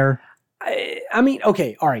sitting there. I mean,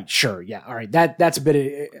 okay, all right, sure, yeah, all right. That's a bit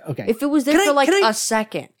of, okay. If it was there for a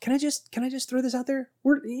second, can I just throw this out there?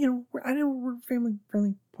 I know we're family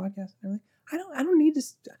friendly podcast and everything. I don't need to.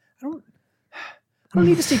 I don't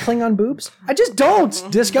need to see Klingon boobs. I just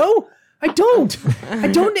don't. Disco. I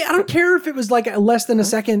don't care if it was like less than a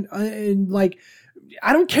second. And like,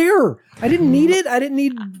 I don't care. I didn't need it. I didn't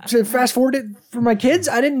need to fast forward it for my kids.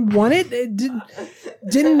 I didn't want it.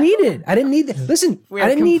 Didn't need it. I didn't need it. Listen, I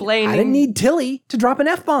didn't need Tilly to drop an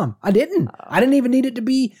F-bomb. I didn't. I didn't even need it to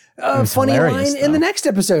be a funny line in the next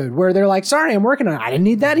episode where they're like, sorry, I'm working on it. I didn't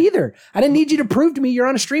need that either. I didn't need you to prove to me you're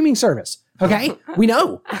on a streaming service. Okay? We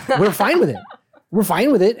know. We're fine with it. We're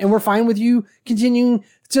fine with it. And we're fine with you continuing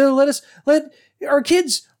to let our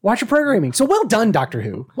kids watch your programming. So well done, Doctor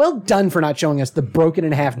Who. Well done for not showing us the broken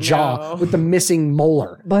in half jaw with the missing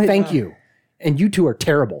molar. But, thank you. And you two are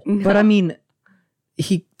terrible. But I mean,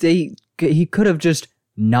 he could have just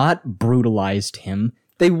not brutalized him.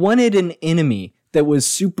 They wanted an enemy that was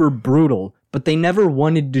super brutal, but they never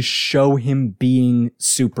wanted to show him being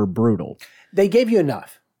super brutal. They gave you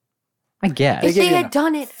enough. I guess. If they had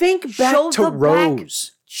done it, think back to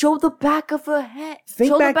Rose. Show the back of her head.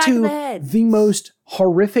 Think back to the most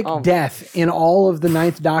horrific death in all of the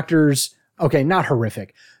Ninth Doctor's... Okay, not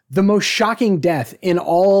horrific. The most shocking death in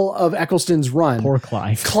all of Eccleston's run. Poor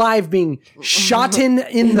Clive. Clive being shot in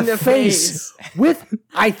the face with,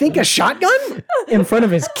 I think, a shotgun? In front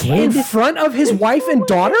of his kid? In front of his wife and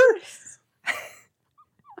daughter?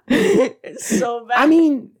 It's so bad. I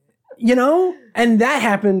mean, and that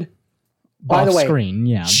happened... By the way, screen,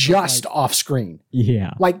 yeah, just off screen. Yeah.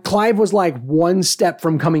 Like Clive was like one step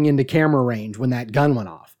from coming into camera range when that gun went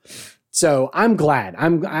off. So I'm glad.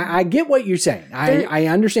 I get what you're saying. I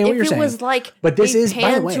understand what you're saying. If it was like, but this is,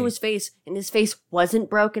 by the way, to his face and his face wasn't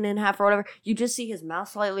broken in half or whatever, you just see his mouth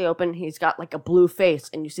slightly open. He's got like a blue face,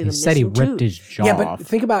 and you see the missing tooth. He said he ripped his jaw off. But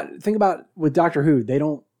think about with Doctor Who, they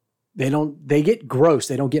get gross.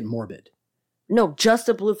 They don't get morbid. No, just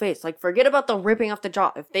a blue face. Like, forget about the ripping off the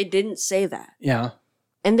jaw. If they didn't say that. Yeah.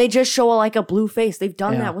 And they just show like a blue face. They've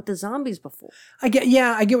done that with the zombies before. I get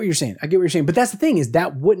what you're saying. But that's the thing is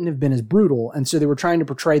that wouldn't have been as brutal. And so they were trying to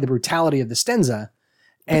portray the brutality of the Stenza.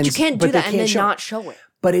 But you can't do that and then not show it.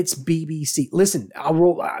 But it's BBC. Listen,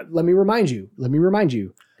 let me remind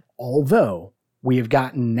you, although we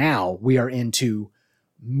are into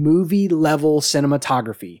movie level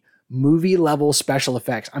cinematography, movie level special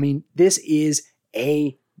effects. I mean, this is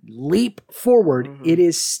a leap forward. Mm-hmm. It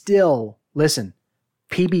is still, listen,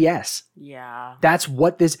 PBS. Yeah. That's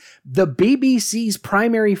what the BBC's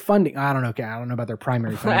primary funding, I don't know about their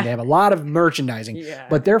primary funding. They have a lot of merchandising,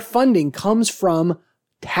 but their funding comes from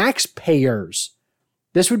taxpayers.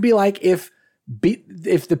 This would be like if the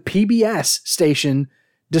PBS station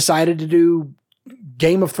decided to do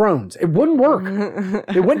Game of Thrones. It wouldn't work.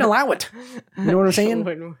 They wouldn't allow it. You know what I'm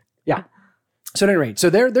saying? Yeah. So at any rate,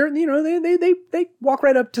 so they're they walk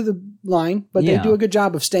right up to the line, but they do a good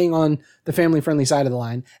job of staying on the family friendly side of the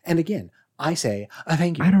line. And again, I say a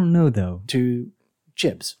thank you. I don't know though to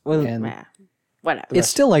Chibs. Well, whatever. It's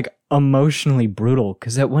still like emotionally brutal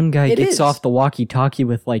because that one guy gets off the walkie-talkie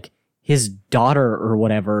with like his daughter or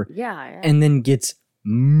whatever, and then gets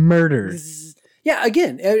murdered. Yeah,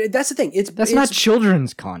 again, that's the thing. It's not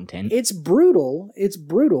children's content. It's brutal,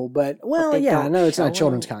 but it's not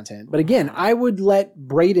children's content. But again, I would let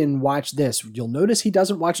Braden watch this. You'll notice he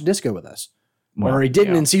doesn't watch Disco with us. Or he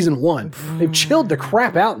didn't in season 1. They've chilled the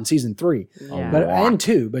crap out in season 3. And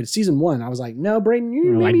 2. But season 1, I was like, no, Braden,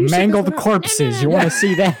 you mangle the corpses. You want to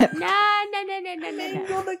see that? No.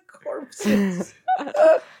 Mangle the corpses.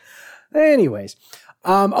 Anyways.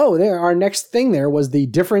 Our next thing there was the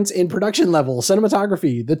difference in production level,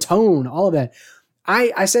 cinematography, the tone, all of that.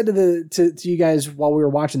 I said to you guys while we were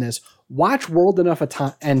watching this, watch World Enough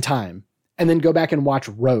and Time, and then go back and watch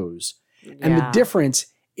Rose. Yeah. And the difference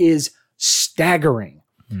is staggering.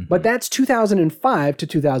 Mm-hmm. But that's 2005 to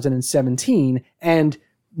 2017, and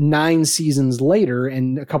 9 seasons later,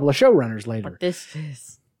 and a couple of showrunners later. But this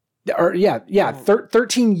is...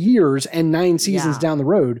 13 years and 9 seasons down the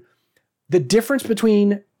road. The difference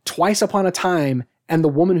between Twice Upon a Time and The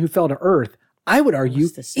Woman Who Fell to Earth, I would argue,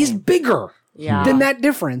 is bigger than that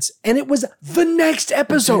difference. And it was the next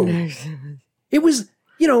episode. It was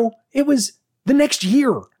the next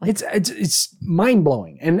year. It's mind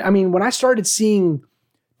blowing. And I mean, when I started seeing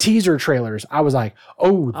teaser trailers, I was like,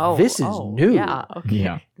 this is new. Yeah.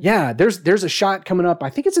 Okay. Yeah. There's a shot coming up. I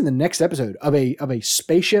think it's in the next episode of a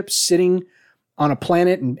spaceship sitting on a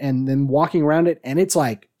planet and then walking around it. And it's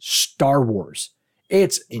like Star Wars.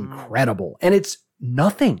 It's incredible. And it's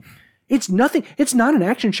nothing. It's nothing. It's not an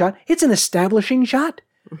action shot. It's an establishing shot.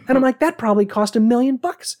 And I'm like, that probably cost $1 million.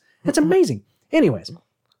 It's amazing. Anyways.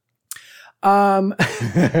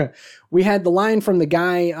 We had the line from the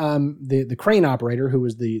guy, the crane operator who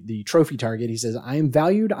was the trophy target. He says, I am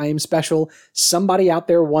valued. I am special. Somebody out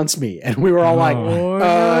there wants me. And we were all like,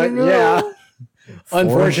 yeah.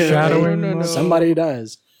 Unfortunately, somebody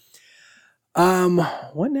does.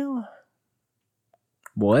 What now?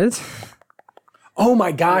 What? Oh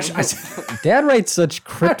my gosh! Dad writes such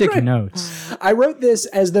cryptic notes. I wrote this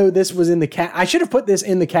as though this was in the cast. I should have put this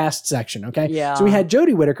in the cast section. Okay. Yeah. So we had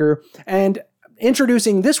Jodie Whittaker and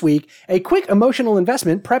introducing this week a quick emotional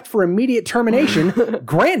investment prepped for immediate termination.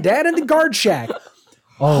 Granddad in the guard shack.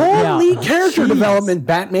 Holy character development,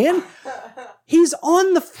 Batman. He's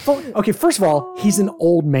on the phone. Okay, first of all, he's an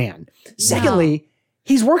old man. Secondly,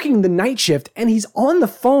 he's working the night shift and he's on the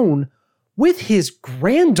phone with his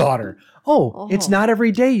granddaughter. Oh, it's not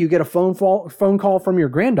every day you get a phone call from your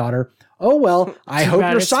granddaughter. Oh, well, I hope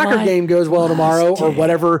your soccer game goes well tomorrow or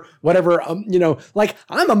whatever, like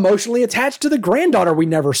I'm emotionally attached to the granddaughter we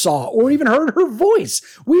never saw or even heard her voice.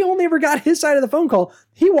 We only ever got his side of the phone call.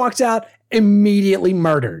 He walks out immediately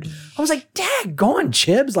murdered. I was like, daggone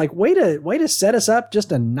Chibs, like way to set us up just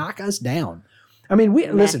to knock us down. I mean,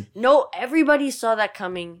 listen. No, everybody saw that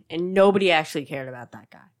coming and nobody actually cared about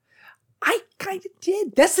that guy. I kind of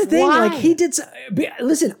did. That's the thing. Why? Like he did.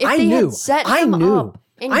 Listen, If I they knew. had set I him knew. up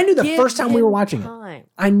and I knew the give first time we were him watching time. it.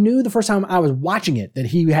 I knew the first time I was watching it that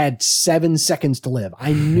he had 7 seconds to live.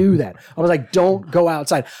 I knew that. I was like, don't go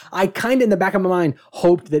outside. I kind of in the back of my mind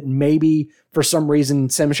hoped that maybe for some reason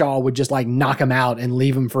Simshaw would just like knock him out and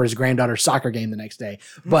leave him for his granddaughter's soccer game the next day.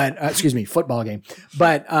 But football game.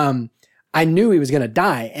 But I knew he was going to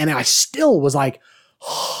die, and I still was like,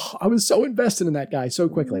 I was so invested in that guy so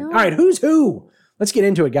quickly. All right, who's who? Let's get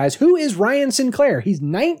into it, guys. Who is Ryan Sinclair? He's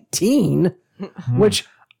 19, which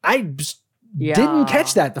I just didn't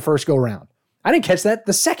catch that the first go round. I didn't catch that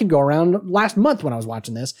the second go around last month when I was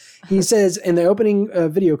watching this. He says in the opening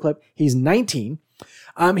video clip, he's 19.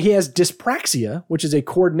 He has dyspraxia, which is a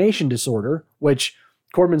coordination disorder, which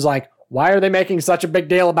Corbin's like, why are they making such a big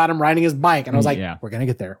deal about him riding his bike? And I was like, we're going to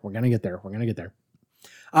get there. We're going to get there. We're going to get there.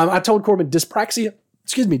 I told Corbin dyspraxia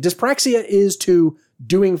is to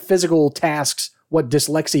doing physical tasks what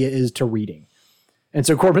dyslexia is to reading. And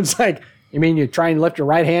so Corbin's like, you mean you try and lift your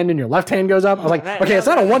right hand and your left hand goes up? I was like, okay, it's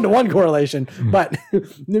not a 1-to-1 correlation, but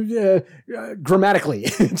grammatically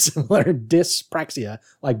it's similar. Dyspraxia,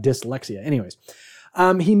 like dyslexia. Anyways,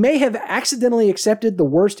 he may have accidentally accepted the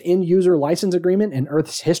worst end user license agreement in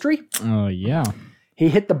Earth's history. Oh, yeah. He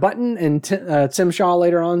hit the button and Tim Shaw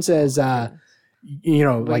later on says,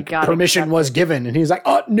 permission was given. And he's like,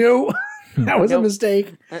 oh, no. That was a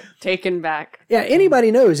mistake. Taken back. Yeah,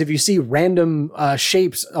 anybody knows if you see random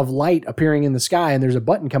shapes of light appearing in the sky and there's a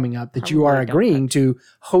button coming up that you are agreeing to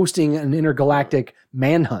hosting an intergalactic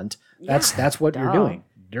manhunt. That's what you're doing.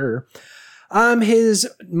 His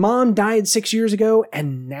mom died 6 years ago,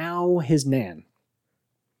 and now his nan.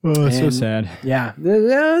 Oh, so sad. Yeah,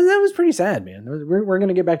 that was pretty sad, man. We're going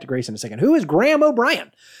to get back to Grace in a second. Who is Graham O'Brien?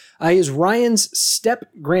 He is Ryan's step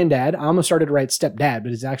granddad. I almost started to write stepdad,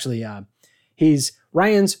 but it's actually he's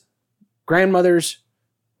Ryan's grandmother's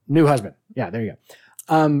new husband. Yeah, there you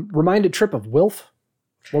go. Reminded Trip of Wilf.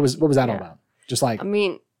 What was that all about? Just like, I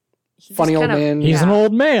mean, funny old man. He's an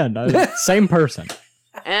old man. Same person.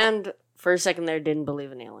 And for a second there, didn't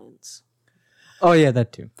believe in aliens. Oh yeah,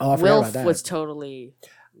 that too. Oh, I forgot Wilf about that. was totally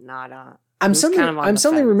not. I'm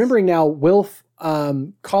suddenly remembering now. Wilf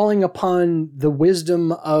calling upon the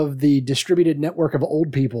wisdom of the distributed network of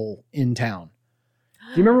old people in town.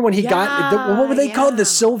 Do you remember when he got what were they called? The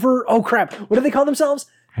silver. Oh crap! What do they call themselves?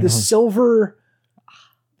 The silver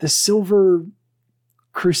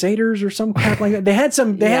Crusaders or some crap like that. They had had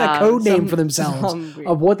a code name for themselves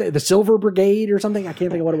of what the Silver Brigade or something. I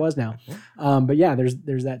can't think of what it was now. But yeah,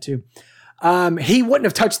 there's that too. He wouldn't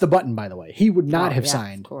have touched the button, by the way. He would not have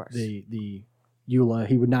signed the EULA.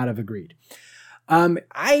 He would not have agreed.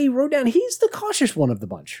 I wrote down he's the cautious one of the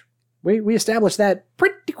bunch. We established that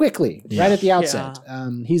pretty quickly right at the outset. Yeah.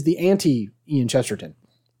 He's the anti-Ian Chesterton.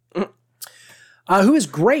 Who is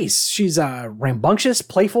Grace? She's rambunctious,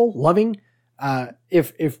 playful, loving.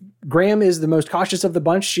 If Graham is the most cautious of the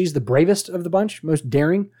bunch, she's the bravest of the bunch, most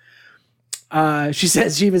daring.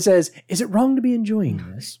 She even says, is it wrong to be enjoying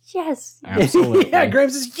this? Yes. Absolutely. Yeah, Graham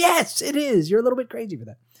says, yes, it is. You're a little bit crazy for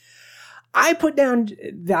that. I put down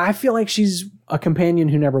that I feel like she's a companion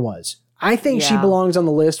who never was. I think she belongs on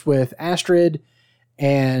the list with Astrid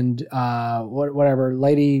and whatever,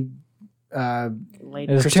 Lady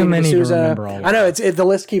There's too many to remember all. I know the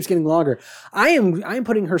list keeps getting longer. I am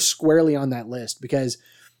putting her squarely on that list because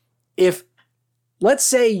if let's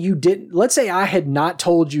say I had not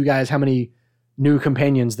told you guys how many new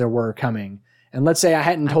companions there were coming, and let's say I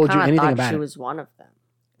hadn't told you anything about it. She was one of them.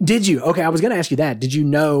 Did you? Okay, I was going to ask you that. Did you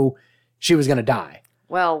know she was going to die?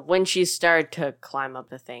 Well, when she started to climb up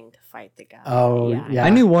the thing to fight the guy. Oh, yeah. I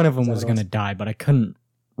knew one of them was going to die, but I couldn't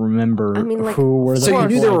remember I mean, like, who were the So you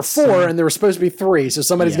knew there were people. 4 and there were supposed to be 3, so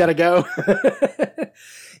somebody's Yeah. got to go.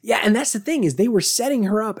 Yeah, and that's the thing is they were setting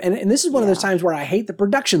her up. And this is one of those times where I hate the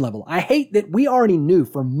production level. I hate that we already knew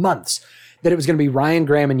for months that it was going to be Ryan,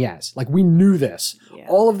 Graham, and Yaz. Like we knew this. Yeah.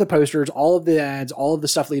 All of the posters, all of the ads, all of the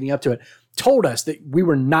stuff leading up to it told us that we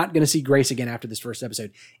were not going to see Grace again after this first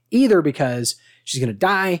episode, either because she's going to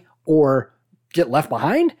die or get left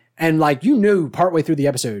behind. And like you knew partway through the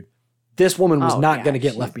episode, this woman was not going to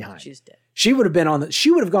get left behind. She's dead. She would have been she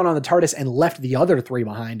would have gone on the TARDIS and left the other 3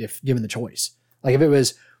 behind if given the choice. Like if it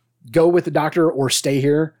was go with the doctor or stay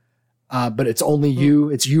here, but it's only you,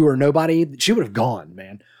 it's you or nobody, she would have gone,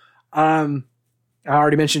 man. I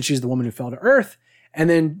already mentioned she's the woman who fell to Earth. And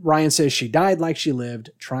then Ryan says she died like she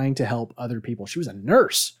lived, trying to help other people. She was a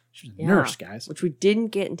nurse. She was a nurse, guys. Which we didn't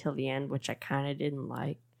get until the end, which I kind of didn't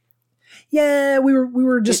like. Yeah, we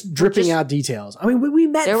were just dripping out details. I mean, we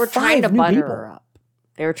met They were 5 trying to new butter people. her up.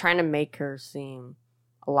 They were trying to make her seem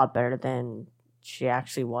a lot better than she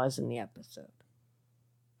actually was in the episode.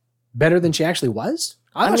 Better than she actually was?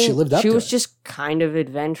 I thought she mean, lived up to She was it. just kind of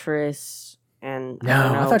adventurous and No, I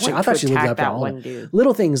don't know, I thought she went to lived attack up to that all of one it. dude.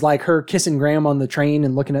 Little things like her kissing Graham on the train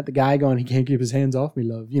and looking at the guy going, he can't keep his hands off me,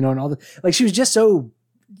 love. You know, and all the, like she was just so,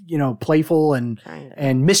 playful and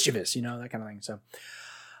Kinda. mischievous, that kind of thing. So,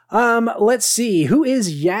 let's see. Who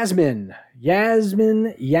is Yasmin?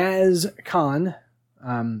 Yaz Khan.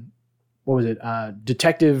 What was it?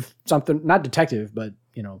 Detective something, not detective, but,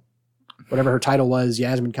 whatever her title was,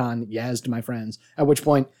 Yasmin Khan, Yaz to my friends. At which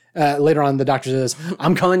point, later on, the doctor says,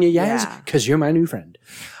 I'm calling you Yaz Yeah. because you're my new friend.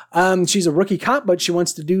 She's a rookie cop, but she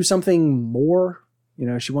wants to do something more.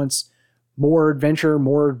 She wants more adventure,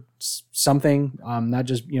 more something, not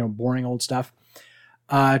just, boring old stuff.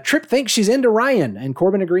 Trip thinks she's into Ryan, and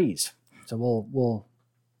Corbin agrees. So we'll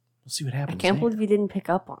see what I happens. can't there. believe you didn't pick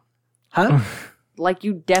up on. Huh? Like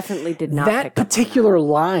you definitely did not That pick up particular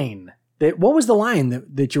line. What was the line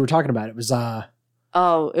that you were talking about? It was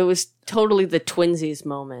Oh, it was totally the twinsies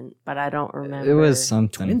moment, but I don't remember. It was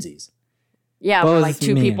something. twinsies. Yeah, where Both like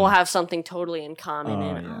 2 men. people have something totally in common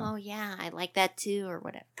Oh, and yeah. oh yeah, I like that too or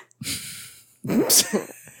whatever.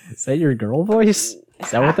 Is that your girl voice?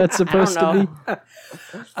 Is that what that's supposed I to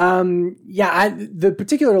don't be? know. The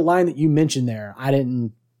particular line that you mentioned there, I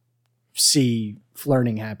didn't see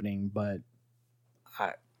flirting happening, but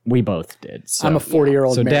We both did. So. I'm a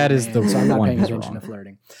 40-year-old So married Dad is man, the so I'm not one paying who's attention to wrong.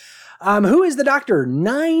 flirting. Who is the Doctor?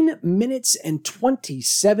 9 minutes and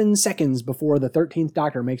 27 seconds before the 13th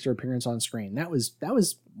Doctor makes her appearance on screen. That was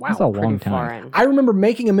wow. That's a long Pretty far time. in. I remember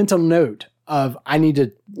making a mental note of I need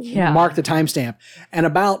to Yeah. mark the timestamp. And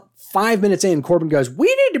about 5 minutes in, Corbin goes, "We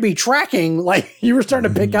need to be tracking." Like you were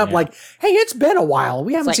starting to pick up, Yeah. like, "Hey, it's been a while.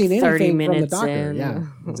 We haven't like seen 30 anything from the minutes Doctor." in. Yeah,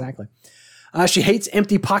 exactly. She hates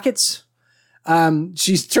empty pockets.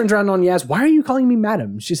 She turns around on Yaz. "Why are you calling me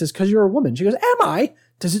madam?" She says, "Because you're a woman." She goes, "Am I?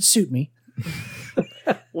 Does it suit me?"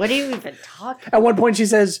 What are you even talking At one point, she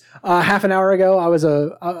says, "Half an hour ago, I was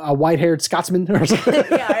a white-haired Scotsman." Or something.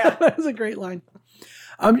 Yeah. That was a great line.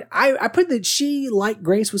 I put that she, like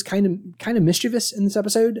Grace, was kind of mischievous in this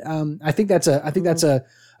episode. I think that's a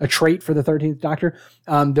trait for the 13th Doctor.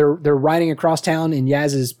 They're riding across town in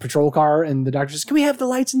Yaz's patrol car, and the Doctor says, "Can we have the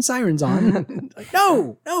lights and sirens on?" Like,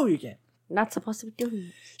 no, you can't. Not supposed to be doing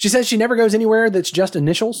this. She says she never goes anywhere that's just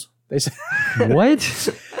initials. They say What?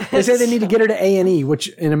 they say they need to get her to A&E, which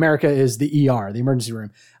in America is the ER, the emergency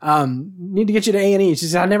room. Need to get you to A&E. She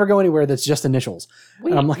says, "I never go anywhere that's just initials."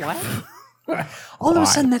 Wait, And I'm like, what? all of a Why?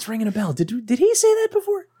 sudden that's ringing a bell. Did he say that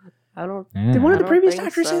before? I don't. Yeah. Did one of the I don't previous think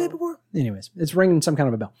doctors say so. that before? Anyways, it's ringing some kind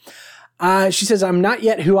of a bell. She says, "I'm not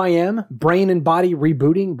yet who I am. Brain and body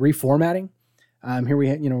rebooting, reformatting." Here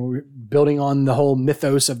we're building on the whole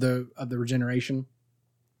mythos of the regeneration.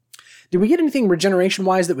 Did we get anything regeneration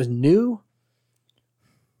wise that was new?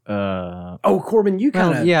 Oh, Corbin, you kind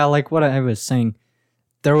of Well, yeah, like what I was saying,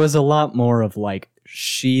 there was a lot more of like,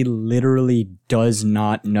 she literally does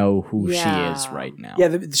not know who she Yeah. is right now.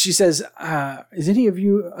 Yeah, she says, "Is any of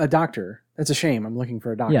you a doctor? That's a shame. I'm looking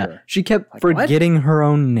for a doctor." Yeah, she kept Like, what? forgetting her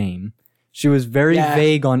own name. She was very Yeah.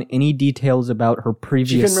 vague on any details about her previous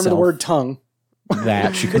She couldn't remember the self. word tongue.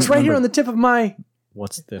 That she couldn't It's right here on remember. the tip of my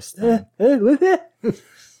What's this thing?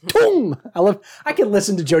 tongue. I can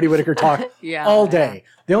listen to Jodie Whittaker talk Yeah. all day.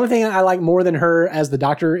 The only thing I like more than her as the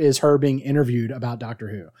doctor is her being interviewed about Doctor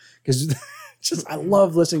Who, because just I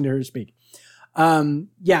love listening to her speak.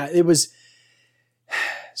 Yeah, it was.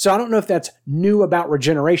 So I don't know if that's new about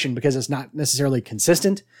regeneration because it's not necessarily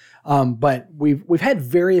consistent. But we've had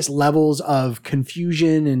various levels of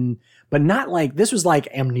confusion but not like this was like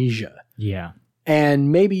amnesia. Yeah.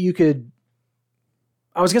 And maybe you could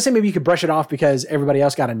I was going to say maybe you could brush it off because everybody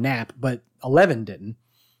else got a nap, but 11 didn't.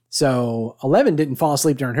 So 11 didn't fall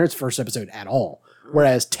asleep during her first episode at all.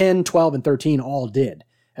 Whereas 10, 12, and 13 all did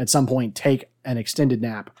at some point take an extended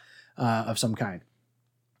nap of some kind.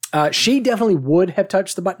 She definitely would have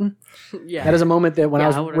touched the button. Yeah. That is a moment that when I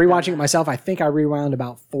was would've rewatching done it myself, I think I rewound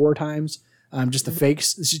about 4 times. Just the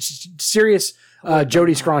fakes, serious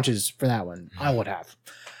Jody scrunches for that one. I would have.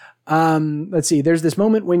 Let's see. There's this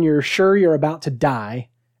moment when you're sure you're about to die,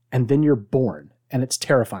 and then you're born, and it's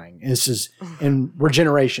terrifying. And this is in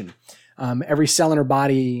regeneration. Every cell in her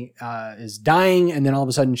body is dying, and then all of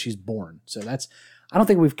a sudden she's born. So that's. I don't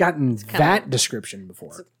think we've gotten that description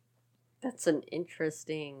before. That's an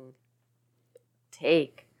interesting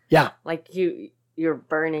take. Yeah. Like you're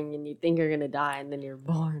burning and you think you're gonna die, and then you're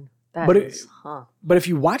born. But if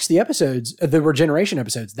you watch the episodes, the regeneration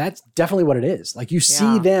episodes, that's definitely what it is. Like you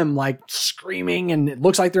see them like screaming and it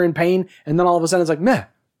looks like they're in pain. And then all of a sudden it's like, meh,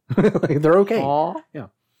 like they're okay. Aww. Yeah.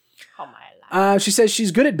 Oh my life. She says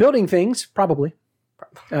she's good at building things. Probably.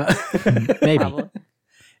 Maybe. Probably.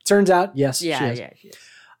 Turns out, yes. Yeah, she is. yeah. She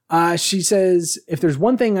is. She says, if there's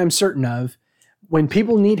one thing I'm certain of, when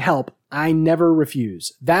people need help, I never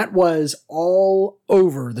refuse. That was all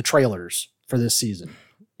over the trailers for this season.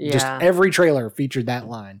 Yeah. Just every trailer featured that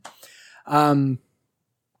line.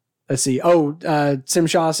 Let's see. Sim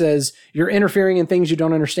Shaw says, you're interfering in things you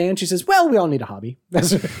don't understand. She says, well, we all need a hobby.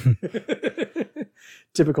 That's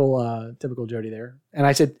typical Jody there. And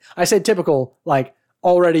I said typical, like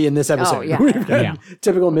already in this episode. Oh, yeah.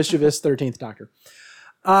 Typical mischievous 13th Doctor.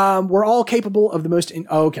 We're all capable of the most.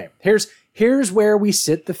 Okay. Here's where we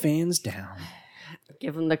sit the fans down.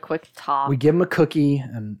 Give them the quick talk. We give them a cookie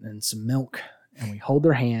and some milk. And we hold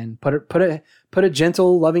their hand, put a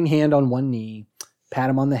gentle, loving hand on one knee, pat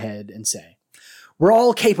them on the head, and say, we're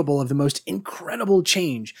all capable of the most incredible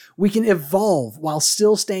change. We can evolve while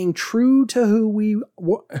still staying true to who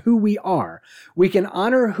we are. We can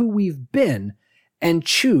honor who we've been and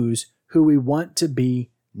choose who we want to be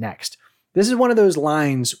next. This is one of those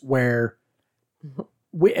lines where,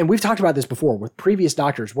 we've talked about this before with previous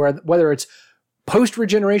doctors, whether it's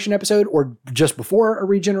post-regeneration episode or just before a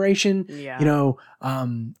regeneration,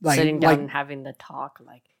 like sitting down and having the talk,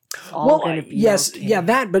 like it's all gonna be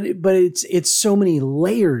okay. but it's so many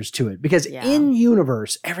layers to it because in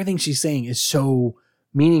universe, everything she's saying is so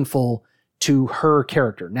meaningful to her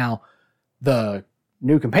character. Now, the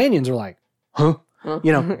new companions are like, huh?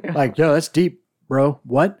 Like, yo, that's deep, bro.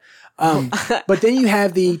 What? But then you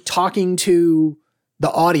have the talking to the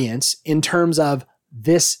audience in terms of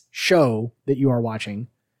this show that you are watching,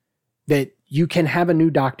 that you can have a new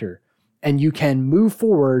doctor and you can move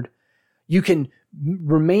forward. You can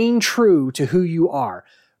remain true to who you are,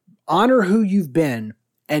 honor who you've been,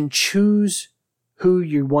 and choose who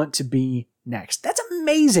you want to be next. That's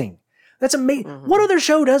amazing. That's amazing. Mm-hmm. What other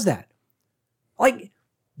show does that? Like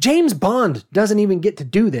James Bond doesn't even get to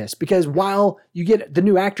do this because while you get the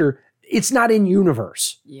new actor, it's not in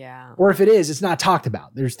universe. Yeah. Or if it is, it's not talked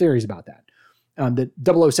about. There's theories about that. That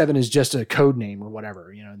 007 is just a code name or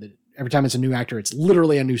whatever, that every time it's a new actor, it's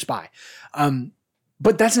literally a new spy.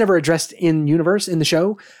 But that's never addressed in universe in the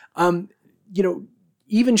show.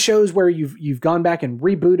 Even shows where you've gone back and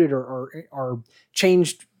rebooted or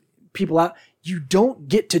changed people out, you don't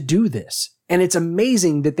get to do this. And it's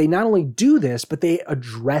amazing that they not only do this, but they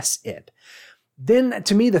address it. Then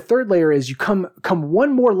to me, the third layer is you come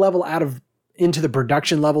one more level into the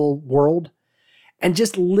production level world and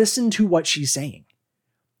just listen to what she's saying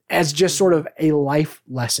as just sort of a life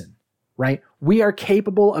lesson, right? We are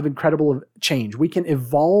capable of incredible change. We can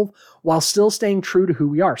evolve while still staying true to who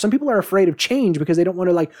we are. Some people are afraid of change because they don't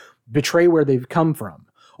want to betray where they've come from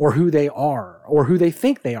or who they are or who they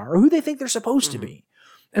think they are or who they think they're supposed to be.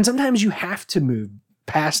 And sometimes you have to move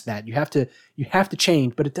past that. You have to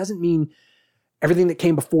change, but it doesn't mean everything that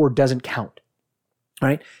came before doesn't count.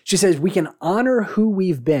 Right? She says, we can honor who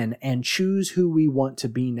we've been and choose who we want to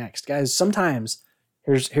be next. Guys, sometimes,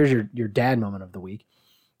 here's your dad moment of the week,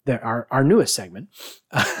 our newest segment.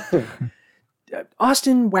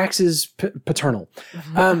 Austin waxes paternal.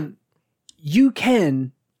 You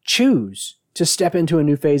can choose to step into a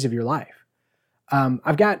new phase of your life.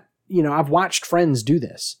 I've watched friends do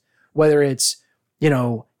this, whether it's,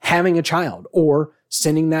 having a child or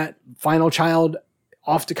sending that final child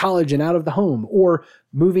off to college and out of the home, or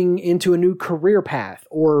moving into a new career path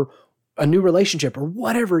or a new relationship or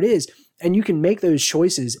whatever it is. And you can make those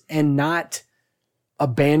choices and not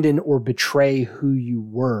abandon or betray who you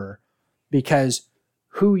were, because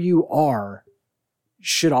who you are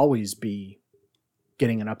should always be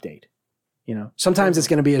getting an update. Sometimes it's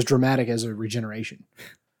going to be as dramatic as a regeneration.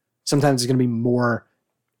 Sometimes it's going to be more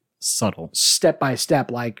subtle. step by step,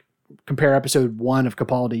 like compare episode 1 of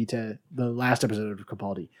Capaldi to the last episode of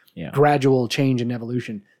Capaldi. Yeah. Gradual change and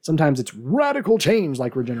evolution. Sometimes it's radical change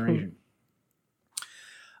like regeneration.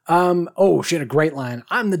 She had a great line.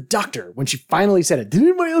 I'm the doctor. When she finally said it, did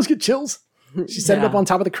anybody else get chills? She set it up on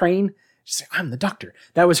top of the crane. She said, I'm the doctor.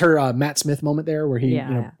 That was her Matt Smith moment there where he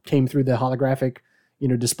came through the holographic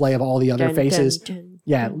display of all the other faces.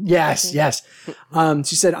 Yes.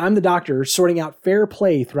 She said, I'm the doctor sorting out fair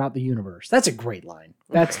play throughout the universe. That's a great line.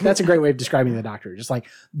 That's a great way of describing the doctor. Just like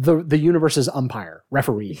the universe's umpire,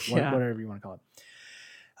 referee, whatever you want to call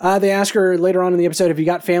it. They ask her later on in the episode, have you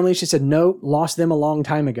got family? She said, no, lost them a long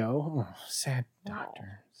time ago. Oh, sad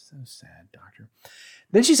doctor. So sad, doctor.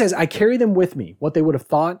 Then she says, I carry them with me, what they would have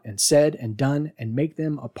thought and said and done, and make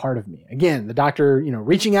them a part of me. Again, the doctor,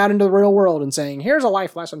 reaching out into the real world and saying, here's a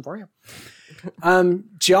life lesson for you.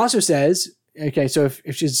 She also says, okay, so if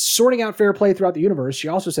she's sorting out fair play throughout the universe, she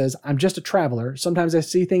also says, I'm just a traveler. Sometimes I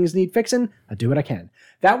see things need fixing. I do what I can.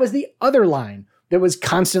 That was the other line that was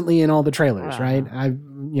constantly in all the trailers, right?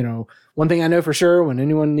 One thing I know for sure, when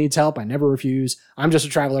anyone needs help, I never refuse. I'm just a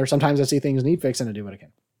traveler. Sometimes I see things need fixing. I do what I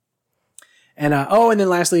can. And and then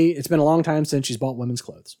lastly, it's been a long time since she's bought women's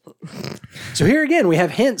clothes. So here again, we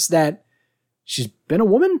have hints that she's been a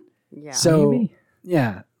woman. Yeah. So Maybe.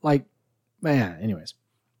 yeah, anyways.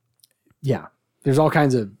 Yeah. There's all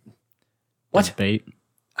kinds of what? Debate.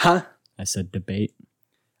 Huh? I said debate.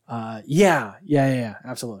 Yeah,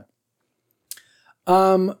 absolutely.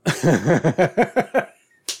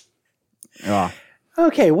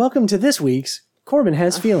 Okay, welcome to this week's Corbin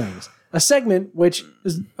Has Feelings, a segment which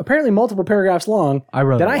is apparently multiple paragraphs long I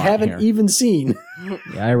wrote that a I lot haven't here. even seen.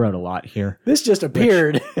 Yeah, I wrote a lot here. This just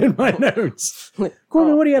appeared in my notes.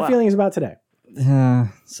 Corbin, what do you have feelings about today?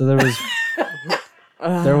 So there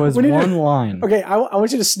was one line. Okay, I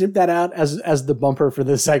want you to snip that out as the bumper for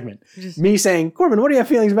this segment. Me saying, Corbin, what do you have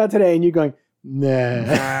feelings about today? And you going,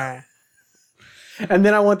 nah. And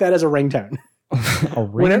then I want that as a ringtone. A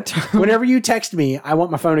ringtone? Whenever you text me, I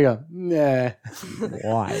want my phone to go, nah.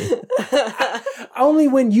 Why? Only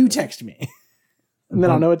when you text me. And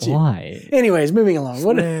then I'll know it's you. Why? Anyways, moving along.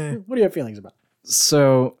 What do you have feelings about?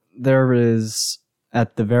 So there is,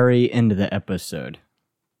 at the very end of the episode,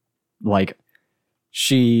 like,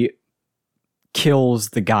 she kills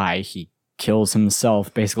the guy. He kills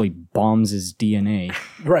himself, basically bombs his DNA.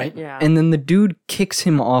 Right. Yeah. And then the dude kicks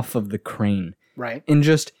him off of the crane. Right. And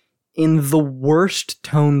just in the worst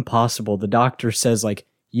tone possible, the doctor says, like,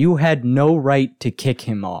 you had no right to kick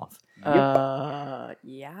him off.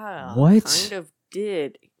 Yeah. What? Kind of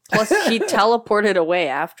did. Plus, he teleported away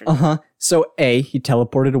after. So A, he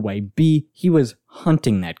teleported away. B, he was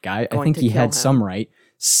hunting that guy. I think to he kill had him. some right.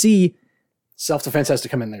 C, Self-defense has to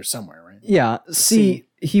come in there somewhere, right? yeah. C,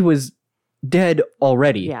 he was dead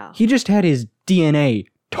already. Yeah. He just had his DNA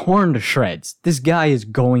torn to shreds. This guy is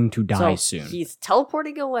going to die So soon. he's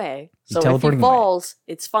teleporting away. He's So if teleporting he away. falls,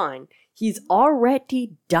 it's fine. He's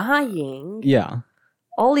already dying. Yeah.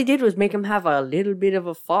 All he did was make him have a little bit of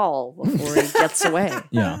a fall before he gets away.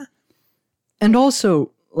 Yeah. And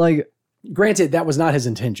also, like, Granted, that was not his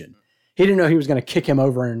intention. He didn't know he was going to kick him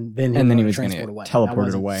over and then he was going transport to away. That teleport it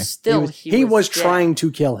wasn't- away. Still, He was dead. trying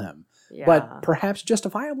to kill him, Yeah. but perhaps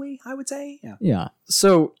justifiably, I would say. Yeah. Yeah.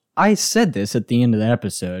 So I said this at the end of the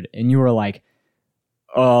episode, and you were like,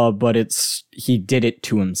 but he did it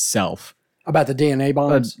to himself. About the DNA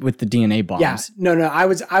bombs. With the DNA bombs. Yeah. No. I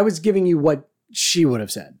was giving you what she would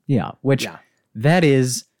have said. Yeah. Which, Yeah. that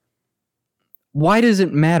is, why does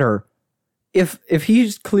it matter? If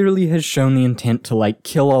he clearly has shown the intent to, like,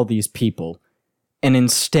 kill all these people, and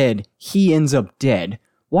instead he ends up dead,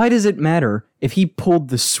 why does it matter if he pulled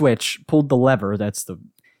the lever,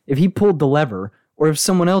 if he pulled the lever, or if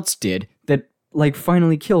someone else did that, like,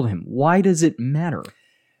 finally killed him? Why does it matter?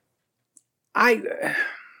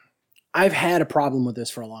 I've had a problem with this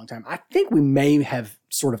for a long time. I think we may have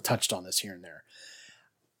sort of touched on this here and there.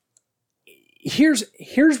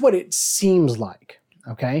 Here's what it seems like,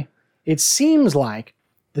 okay? It seems like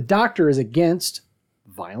the doctor is against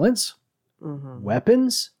violence,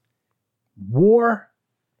 weapons, war,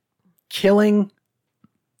 killing,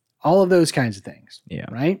 all of those kinds of things. Yeah.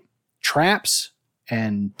 Right? Traps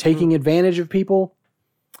and taking advantage of people,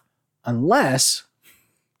 unless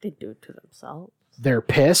They do it to themselves. they're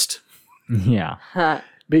pissed, Yeah.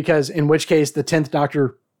 because in which case the 10th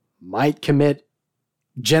Doctor might commit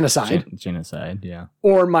genocide Genocide, yeah.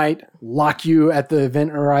 or might lock you at the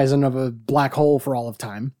event horizon of a black hole for all of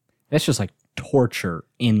time. That's just like torture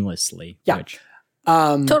endlessly. Yeah. Which,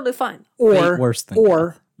 Totally fine. Or, worse than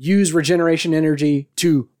or use regeneration energy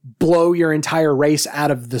to blow your entire race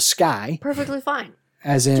out of the sky. Perfectly fine.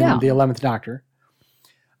 as in Yeah. the 11th Doctor.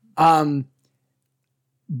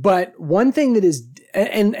 But one thing that is,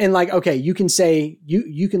 and like, okay, you can say,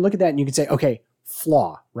 you can look at that and you can say, okay,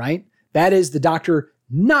 flaw, right? That is the Doctor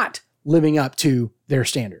not living up to their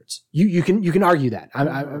standards. You can argue that.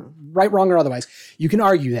 I right, wrong, or otherwise. You can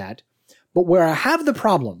argue that. But where I have the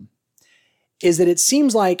problem is that it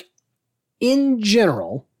seems like, in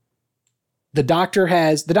general, the Doctor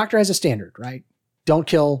has a standard, right? Don't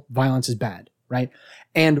kill, violence is bad, right?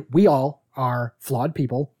 And we all are flawed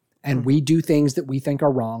people, and we do things that we think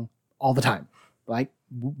are wrong all the time. Like,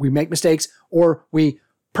 we make mistakes, or we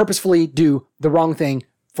purposefully do the wrong thing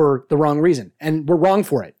for the wrong reason, and we're wrong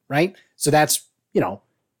for it, right? So that's,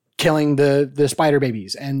 killing the spider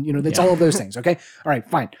babies, and that's all of those things. Okay, all right,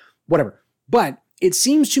 fine, whatever. But it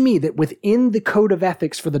seems to me that within the code of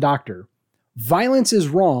ethics for the Doctor, violence is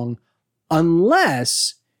wrong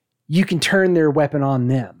unless you can turn their weapon on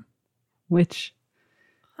them. Which,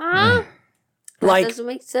 Huh? That doesn't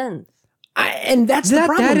make sense. And that's the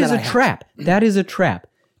problem. That is a trap. That is a trap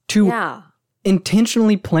to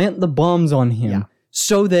intentionally plant the bombs on him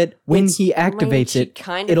so that when he activates it,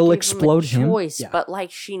 it'll explode him. But like,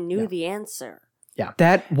 she knew the answer. Yeah,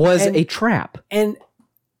 that was a trap. And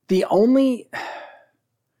the only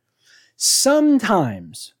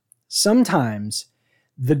sometimes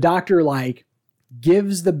the Doctor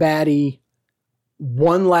gives the baddie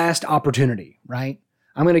one last opportunity, right?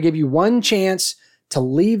 I'm going to give you one chance to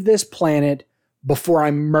leave this planet before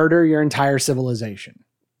I murder your entire civilization,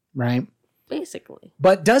 right? Basically.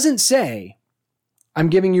 But doesn't say, I'm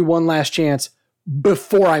giving you one last chance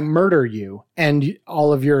before I murder you and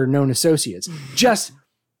all of your known associates. Just,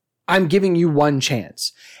 I'm giving you one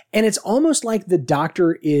chance. And it's almost like the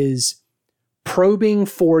Doctor is probing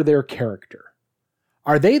for their character.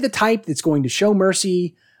 Are they the type that's going to show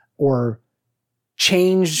mercy or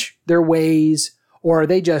change their ways, or are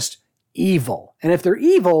they just evil? And if they're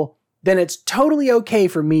evil, then it's totally okay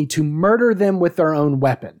for me to murder them with their own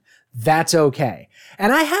weapon. That's okay.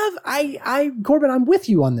 And Corbin, I'm with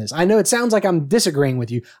you on this. I know it sounds like I'm disagreeing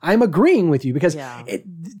with you. I'm agreeing with you because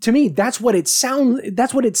to me, that's what it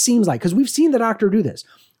seems like. Because we've seen the Doctor do this.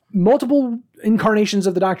 Multiple incarnations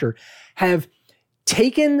of the Doctor have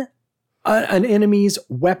taken an enemy's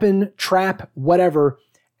weapon, trap, whatever,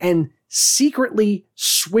 and secretly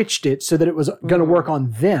switched it so that it was going to work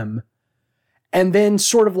on them. And then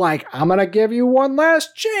sort of like, I'm going to give you one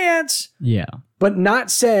last chance. Yeah. But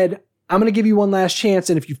not said, I'm going to give you one last chance.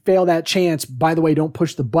 And if you fail that chance, by the way, don't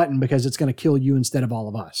push the button because it's going to kill you instead of all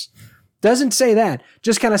of us. Doesn't say that.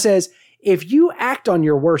 Just kind of says, if you act on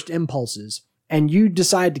your worst impulses and you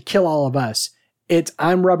decide to kill all of us, it's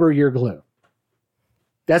I'm rubber, you're glue.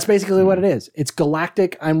 That's basically what it is. It's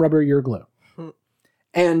galactic, I'm rubber, you're glue.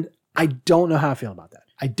 And I don't know how I feel about that.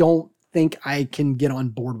 I don't think I can get on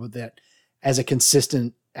board with that as a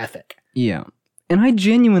consistent ethic. Yeah. And I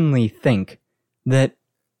genuinely think that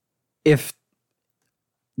if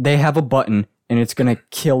they have a button and it's going to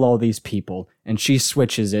kill all these people and she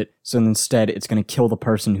switches it, so instead it's going to kill the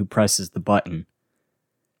person who presses the button,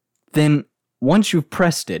 then once you've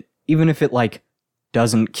pressed it, even if it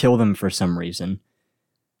doesn't kill them for some reason,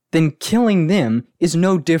 then killing them is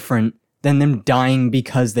no different than them dying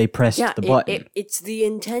because they pressed the button. It's the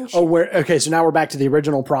intention. Okay, so now we're back to the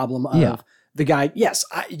original problem of the guy. Yes,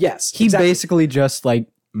 he basically just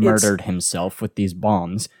murdered himself with these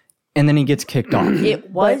bombs, and then he gets kicked off.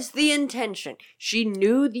 It was the intention. She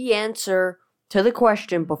knew the answer to the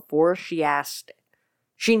question before she asked it.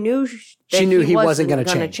 She knew he wasn't going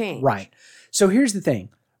to change. Right. So here's the thing.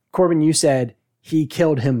 Corbin, you said he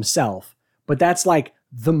killed himself, but that's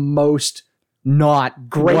the most not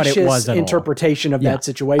gracious what it was at interpretation of that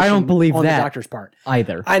situation. I don't believe on that the Doctor's part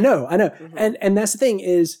either. I know. And that's the thing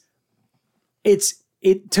is,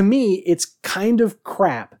 to me, it's kind of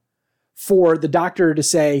crap for the Doctor to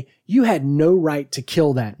say, you had no right to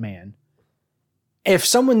kill that man. If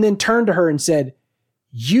someone then turned to her and said,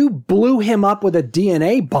 you blew him up with a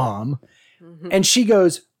DNA bomb, and she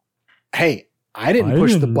goes, hey, I didn't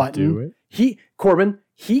push the button. Corbin,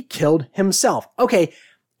 he killed himself. Okay.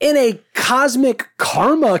 In a cosmic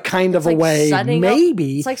karma kind of a way,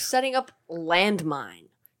 maybe. It's like setting up landmine.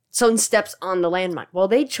 Someone steps on the landmine. Well,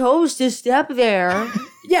 they chose to step there.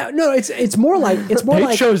 Yeah, no, it's more like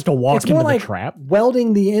they chose to walk into the trap.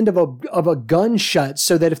 Welding the end of a gun shut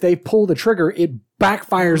so that if they pull the trigger, it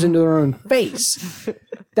backfires into their own face.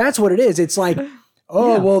 That's what it is. It's like,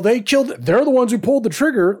 well, they're the ones who pulled the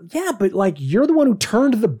trigger. Yeah, but you're the one who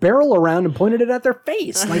turned the barrel around and pointed it at their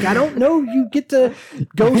face. I don't know you get to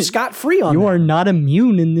go scot-free on You that. are not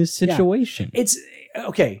immune in this situation. It's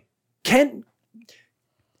okay.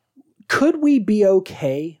 Could we be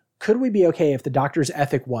okay? Could we be okay if the doctor's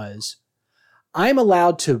ethic was, I'm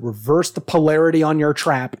allowed to reverse the polarity on your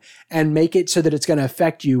trap and make it so that it's going to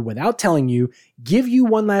affect you without telling you, give you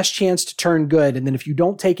one last chance to turn good, and then if you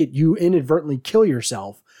don't take it, you inadvertently kill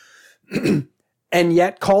yourself, and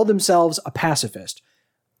yet call themselves a pacifist.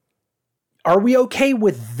 Are we okay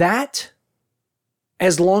with that?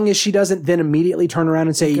 As long as she doesn't then immediately turn around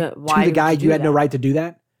and say to the guy, you had no right to do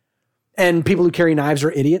that? And people who carry knives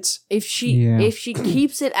are idiots? If she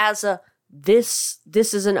keeps it as a, this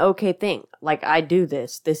is an okay thing. Like, I do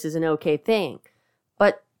this. This is an okay thing.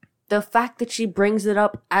 But the fact that she brings it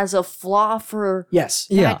up as a flaw for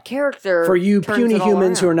that character. For you puny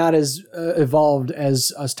humans who are not as evolved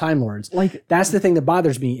as us Time Lords. Like, that's the thing that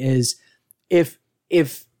bothers me is if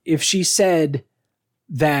she said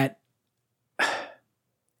that, I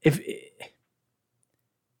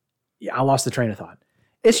lost the train of thought.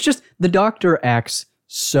 It's just the doctor acts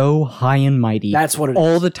so high and mighty. That's what it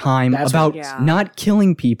all is. The time about not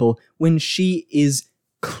killing people when she is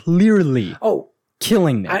clearly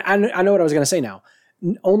killing them. I know what I was going to say now.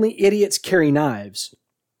 Only idiots carry knives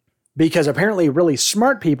because apparently really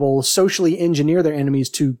smart people socially engineer their enemies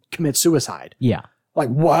to commit suicide. Yeah. Like,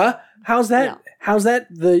 what? How's that? Yeah. How's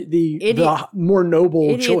that the more noble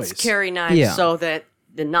idiots choice? Idiots carry knives so that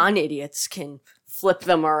the non-idiots can flip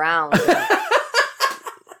them around.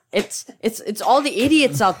 It's all the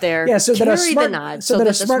idiots out there. Yeah, so that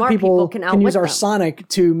the smart people can use our sonic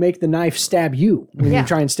to make the knife stab you when you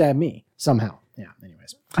try and stab me somehow. Yeah.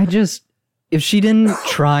 Anyways, if she didn't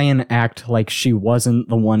try and act like she wasn't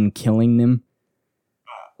the one killing them,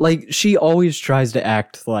 like she always tries to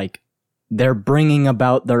act like they're bringing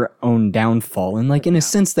about their own downfall, and like in a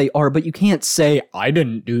sense they are. But you can't say I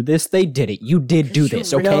didn't do this; they did it. You did do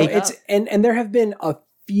this, okay? No, it's and there have been a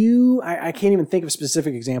few, I can't even think of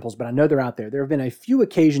specific examples, but I know they're out there. There have been a few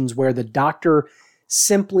occasions where the doctor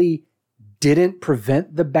simply didn't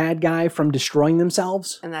prevent the bad guy from destroying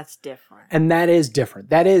themselves. And that's different. And that is different.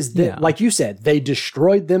 That is, like you said, they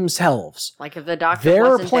destroyed themselves. Like if the doctor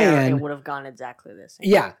wasn't there, it would have gone exactly the same.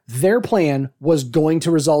 Yeah. Their plan was going to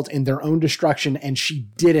result in their own destruction and she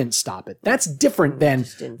didn't stop it. That's different than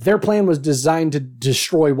their plan was designed to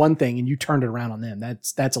destroy one thing and you turned it around on them.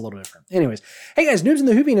 That's a little different. Anyways. Hey guys, Noobs in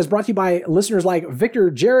the Whovian is brought to you by listeners like Victor,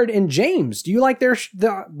 Jared, and James. Do you like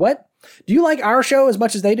what? Do you like our show as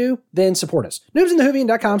much as they do? Then support us.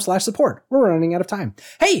 Noobsinthewhovian.com/support. We're running out of time.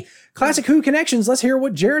 Hey, Classic Who Connections. Let's hear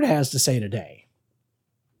what Jared has to say today.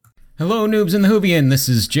 Hello, Noobs in the Whovian. This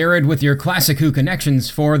is Jared with your Classic Who Connections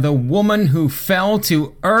for The Woman Who Fell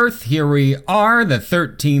to Earth. Here we are, the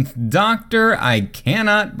 13th Doctor. I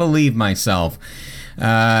cannot believe myself.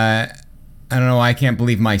 I don't know why I can't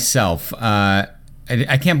believe myself.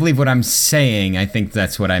 I can't believe what I'm saying. I think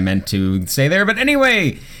that's what I meant to say there. But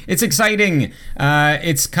anyway, it's exciting.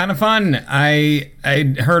 It's kind of fun. I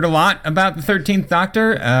heard a lot about the 13th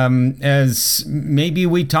Doctor, as maybe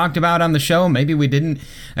we talked about on the show. Maybe we didn't.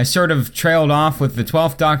 I sort of trailed off with the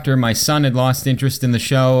 12th Doctor. My son had lost interest in the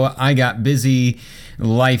show. I got busy.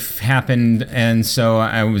 Life happened. And so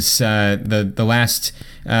I was the last...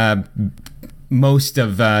 most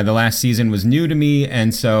of the last season was new to me,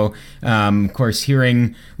 and so, of course,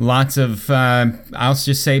 hearing lots of, I'll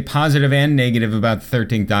just say positive and negative about the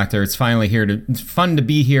 13th Doctor. It's finally here. It's fun to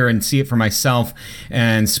be here and see it for myself,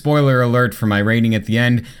 and spoiler alert for my rating at the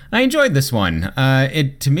end, I enjoyed this one.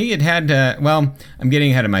 To me, it had, I'm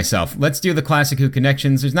getting ahead of myself. Let's do the Classic Who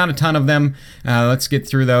Connections. There's not a ton of them. Let's get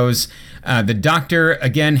through those. The Doctor,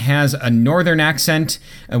 again, has a northern accent,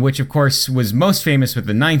 which, of course, was most famous with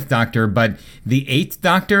the 9th Doctor, but the 8th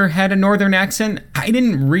Doctor had a northern accent. I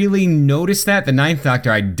didn't really notice that. The 9th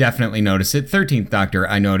Doctor, I definitely noticed it. 13th Doctor,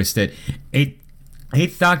 I noticed it.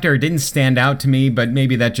 8th Doctor didn't stand out to me, but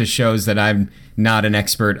maybe that just shows that I'm not an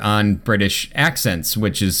expert on British accents,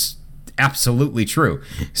 which is absolutely true.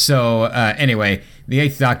 So anyway, the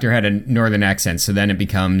 8th Doctor had a northern accent, so then it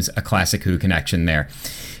becomes a Classic Who connection there.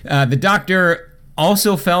 The Doctor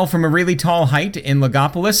also fell from a really tall height in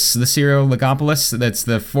Logopolis, the serial Logopolis. That's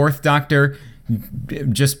the 4th Doctor,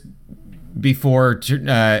 just before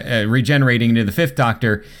regenerating into the 5th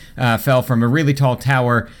Doctor, fell from a really tall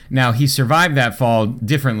tower. Now, he survived that fall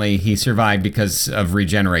differently. He survived because of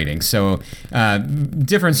regenerating. So,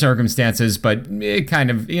 different circumstances, but it kind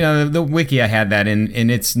of, the Wikia had that in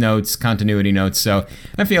its notes, continuity notes. So,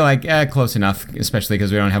 I feel like close enough, especially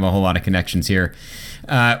because we don't have a whole lot of connections here.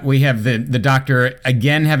 We have the Doctor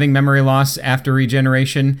again having memory loss after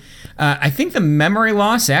regeneration. I think the memory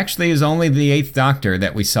loss actually is only the 8th Doctor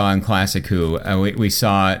that we saw in Classic Classic Who. We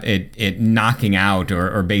saw it knocking out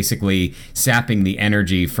or basically sapping the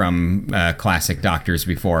energy from classic Doctors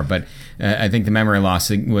before, but I think the memory loss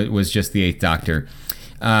was just the 8th Doctor.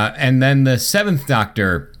 And then the 7th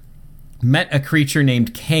Doctor met a creature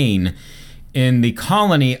named Kane in the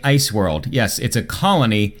colony Ice World. Yes, it's a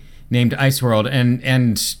colony named Ice World, and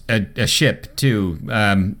a ship too.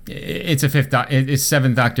 It's it's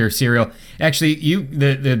 7th Doctor serial. Actually,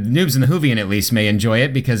 the noobs and the Whovian at least may enjoy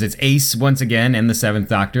it because it's Ace once again and the 7th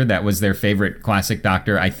Doctor. That was their favorite classic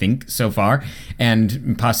Doctor, I think, so far,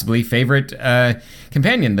 and possibly favorite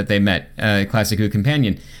companion that they met, Classic Who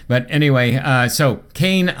companion. But anyway, so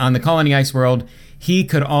Kane on the colony Ice World. He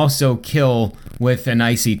could also kill with an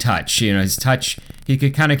icy touch. His touch, he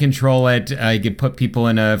could kind of control it. He could put people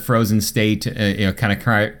in a frozen state, kind of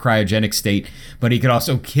cryogenic state. But he could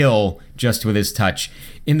also kill just with his touch.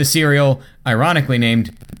 In the serial, ironically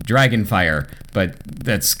named Dragonfire. But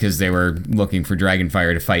that's because they were looking for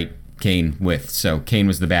Dragonfire to fight Kane with. So Kane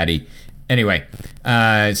was the baddie. Anyway,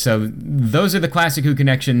 so those are the Classic Who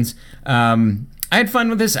connections. I had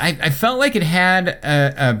fun with this. I felt like it had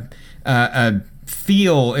a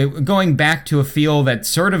feel, going back to a feel that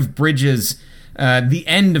sort of bridges the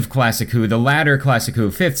end of Classic Who, the latter Classic Who,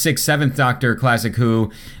 5th, 6th, 7th Doctor Classic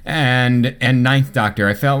Who, and 9th Doctor.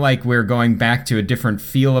 I felt like we're going back to a different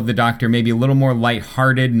feel of the Doctor, maybe a little more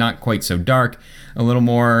lighthearted, not quite so dark, a little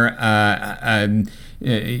more, high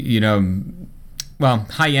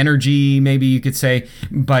energy, maybe you could say,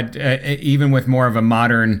 but even with more of a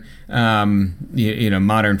modern,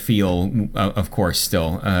 modern feel, of course,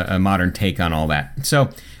 still a modern take on all that.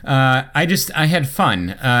 So I had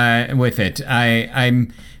fun with it.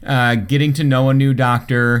 I'm getting to know a new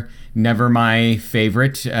Doctor. Never my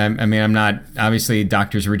favorite. I'm not, obviously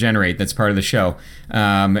Doctors regenerate. That's part of the show.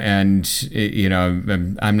 I'm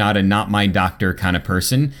not my Doctor kind of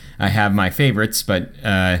person. I have my favorites, but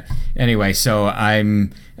anyway, so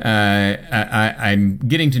I'm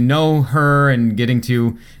getting to know her and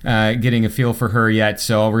getting a feel for her yet.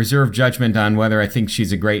 So I'll reserve judgment on whether I think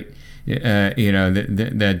she's a great,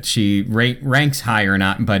 that she ranks high or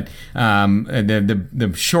not. But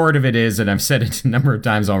the short of it is, and I've said it a number of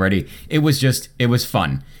times already, it was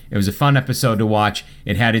fun. It was a fun episode to watch.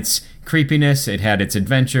 It had its creepiness. It had its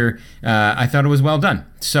adventure. I thought it was well done.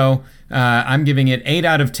 So I'm giving it 8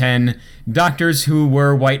 out of 10 Doctors who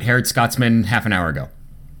were white-haired Scotsmen half an hour ago.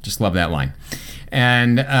 Just love that line.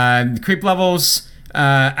 And creep levels,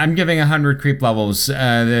 I'm giving 100 creep levels.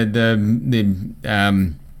 The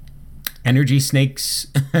energy snakes,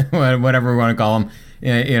 whatever we want to call them,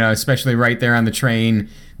 especially right there on the train.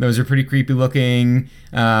 Those are pretty creepy looking.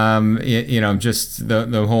 Just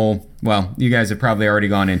the whole, well, you guys have probably already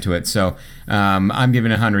gone into it. So I'm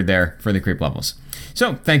giving 100 there for the creep levels.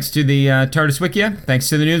 So thanks to the TARDIS Wikia, thanks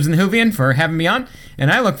to the Noobs and the Whovian for having me on, and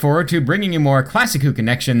I look forward to bringing you more Classic Who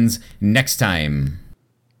connections next time.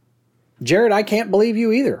 Jared, I can't believe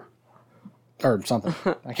you either. Or something.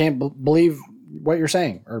 I can't believe what you're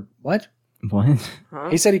saying. Or what? What? Huh?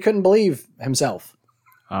 He said he couldn't believe himself.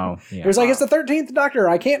 Oh, yeah. He was like, it's the 13th Doctor.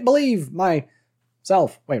 I can't believe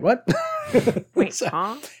myself. Wait, what? Wait, So,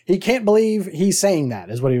 huh? he can't believe he's saying that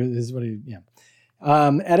is what he yeah.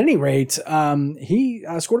 At any rate, he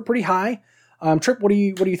scored pretty high. Trip, what do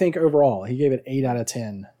you think overall? He gave it 8 out of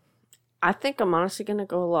 10. I think I'm honestly gonna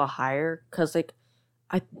go a little higher because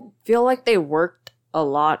I feel like they worked a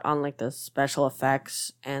lot on the special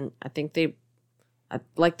effects, and I think they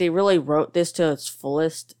really wrote this to its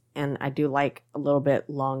fullest. And I do like a little bit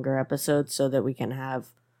longer episodes so that we can have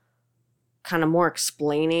kind of more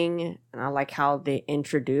explaining. And I like how they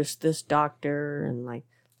introduced this Doctor and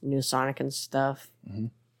new Sonic and stuff.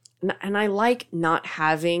 Mm-hmm. And I like not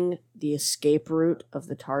having the escape route of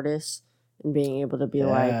the TARDIS and being able to be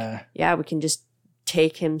we can just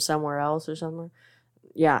take him somewhere else or somewhere.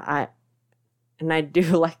 Yeah, I do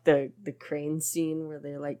like the crane scene where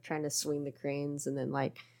they're trying to swing the cranes and then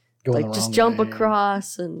just jump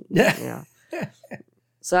across and yeah.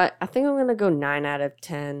 So I think I'm gonna go 9 out of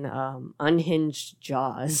 10. Unhinged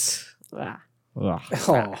Jaws. Ugh.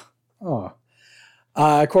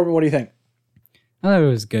 Corbin, what do you think? I thought it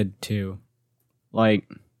was good too. There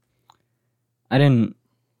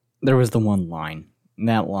was the one line. And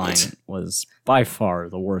that line was by far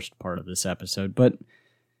the worst part of this episode, but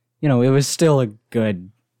it was still a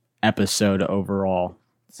good episode overall.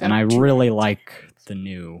 And I really like the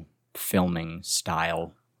new filming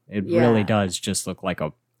style. It really does just look like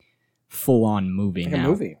a full-on movie now. A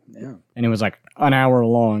movie, yeah. And it was an hour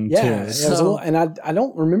long, too. Yeah, it was a little, and I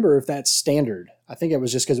don't remember if that's standard. I think it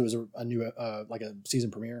was just because it was a new, a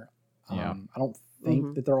season premiere. Yeah. I don't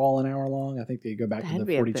think that they're all an hour long. I think they go back That'd to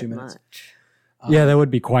be the a 42 bit minutes. much. Yeah, that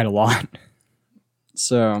would be quite a lot.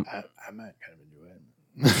 So I might kind of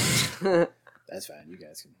enjoy it. That's fine. You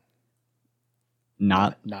guys can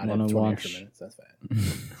not not want have to 20 extra watch. minutes. That's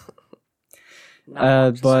fine.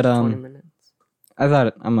 Not just but, 20 minutes. I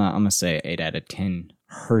thought I'm gonna say 8 out of 10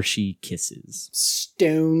 Hershey kisses.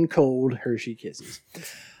 Stone cold Hershey kisses.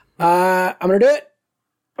 I'm gonna do it.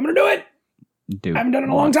 I'm gonna do it. Dude, I haven't done it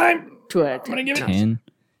in a long time. 2 out of I'm gonna 10. give it 10.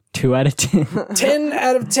 2 out of 10. 10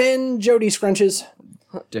 out of 10 Jody scrunches.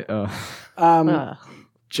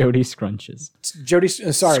 Jody scrunches. Jody,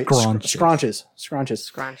 sorry, Scrunches.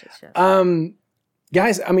 scrunches. Scrunches, yes.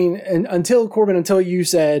 Guys, I mean, until Corbin, until you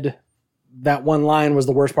said that one line was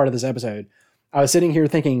the worst part of this episode, I was sitting here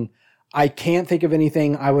thinking, I can't think of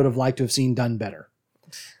anything I would have liked to have seen done better.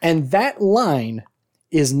 And that line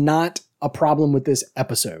is not a problem with this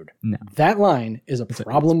episode. No. That line is a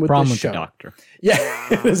problem with Problem this with show. the doctor. Yeah,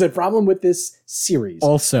 it is a problem with this series.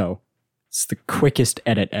 Also, it's the quickest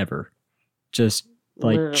edit ever. Just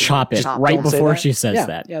like Literally chop it chop it. right Don't say before that. she says Yeah,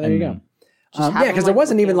 that. yeah, there you And go. Just have Yeah, them, because there like,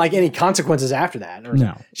 wasn't even looking- like any consequences after that. Or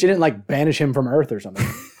No. she didn't like banish him from Earth or something.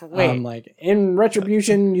 Wait. Like in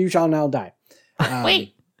retribution, you shall now die.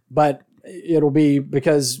 Wait. But it'll be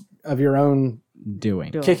because of your own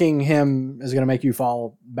Doing kicking him is going to make you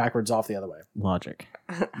fall backwards off the other way. logic.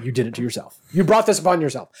 You did it to yourself. You brought this upon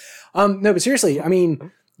yourself. No, but seriously, I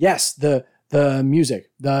mean, yes, the music,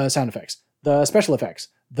 the sound effects, the special effects,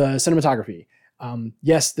 the cinematography.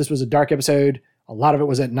 Yes, this was a dark episode. A lot of it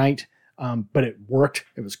was at night, but it worked.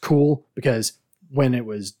 It was cool because when it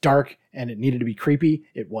was dark and it needed to be creepy,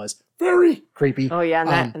 it was very creepy. Oh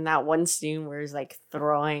yeah, and that one scene where he's like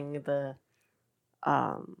throwing the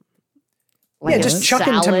like yeah, a just chucking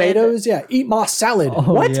salad. tomatoes. Yeah, eat my salad.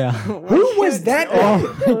 Oh, What? yeah. Who was that guy?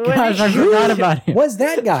 Oh, gosh, I forgot about it. Was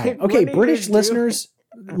that guy? What Okay, are you British doing?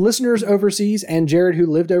 listeners overseas, and Jared who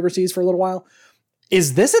lived overseas for a little while.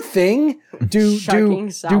 Is this a thing? Do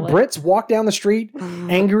Shucking salad. Brits walk down the street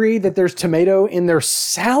angry that there's tomato in their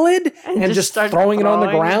salad and just just start throwing it on the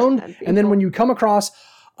throwing it ground? at And then people? when you come across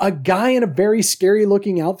a guy in a very scary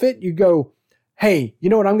looking outfit, you go, "Hey, you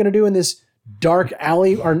know what I'm going to do in this dark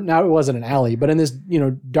alley?" Or now it wasn't an alley, but in this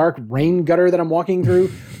dark rain gutter that I'm walking through,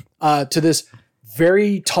 to this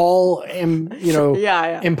very tall and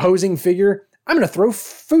Yeah. imposing figure. I'm going to throw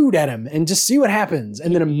food at him and just see what happens,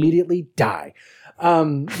 and then immediately die.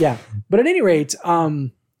 Yeah, but at any rate,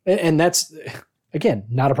 and that's again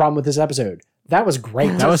not a problem with this episode. That was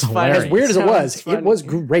great. That was funny. As weird as it That was, was it funny. was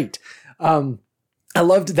great. I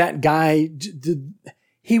loved that guy.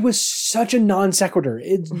 He was such a non sequitur.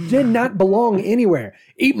 It did not belong anywhere.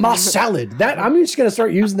 Eat my salad. That I'm just gonna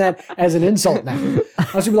start using that as an insult now.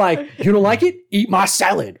 I was gonna be like, "You don't like it? Eat my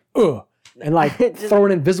salad." Ugh. And like throw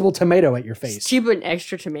an invisible tomato at your face. Keep an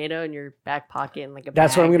extra tomato in your back pocket in like a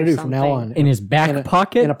That's what I'm bag going to or do from now something. on. In his back in a-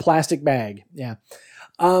 pocket? In a plastic bag. Yeah.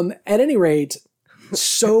 At any rate,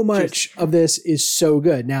 so much of this is so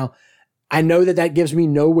good. Now, I know that gives me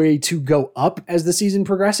no way to go up as the season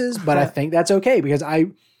progresses, but I think that's okay because I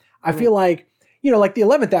feel like, like the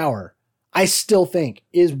 11th hour, I still think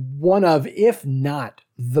is one of, if not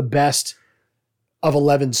the best of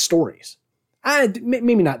 11 stories.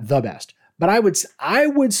 Maybe not the best, but I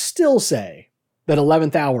would still say that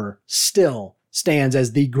 11th hour still stands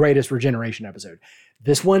as the greatest regeneration episode.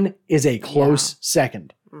 This one is a close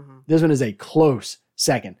second. Mhm. This one is a close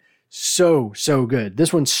second. So good.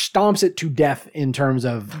 This one stomps it to death in terms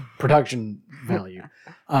of production value.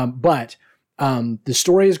 But the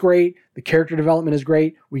story is great. The character development is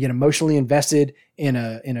great. We get emotionally invested in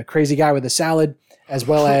a crazy guy with a salad, as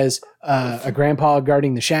well as a grandpa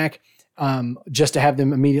guarding the shack, just to have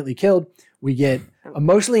them immediately killed. We get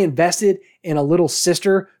emotionally invested in a little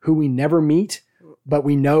sister who we never meet, but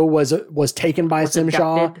we know was taken by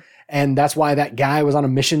Simshaw, abducted. and that's why that guy was on a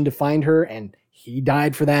mission to find her, and he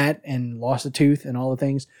died for that and lost a tooth and all the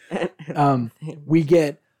things. We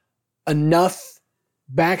get enough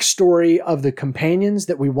backstory of the companions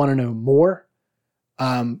that we want to know more.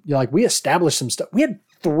 We established some stuff. We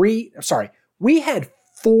had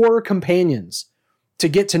 4 companions to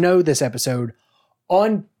get to know this episode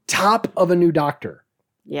on top of a new doctor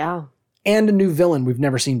Yeah. and a new villain we've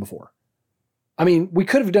never seen before. I mean, we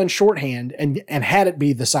could have done shorthand and had it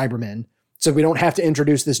be the Cybermen, so we don't have to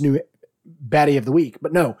introduce this new baddie of the week.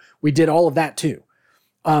 But no, we did all of that too.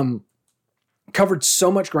 Covered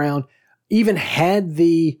so much ground, even had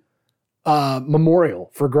the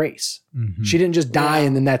memorial for Grace. Mhm. She didn't just die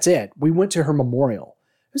and then that's it. We went to her memorial.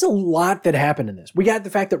 There's a lot that happened in this. We got the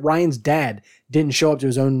fact that Ryan's dad didn't show up to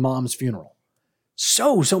his own mom's funeral.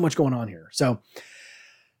 So much going on here. So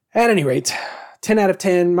at any rate, 10 out of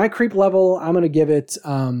 10. My creep level, I'm going to give it,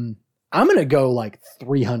 I'm going to go like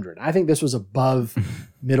 300. I think this was above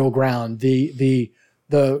middle ground. The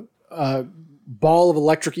ball of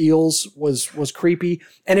electric eels was creepy,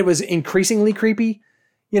 and it was increasingly creepy.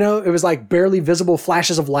 You know, it was like barely visible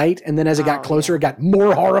flashes of light. And then as it got closer, it got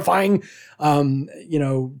more horrifying. You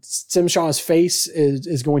know, Simshaw's face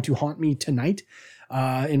is going to haunt me tonight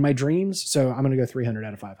in my dreams. So I'm going to go 300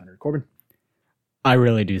 out of 500. Corbin? I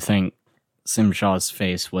really do think Simshaw's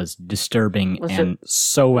face was disturbing and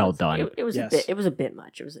so well done. It was Yes. a bit. It was a bit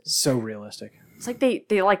much. It was. So realistic. It's like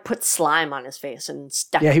they like put slime on his face and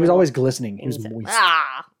stuck. Yeah, he was little- always glistening. He and was he said, moist.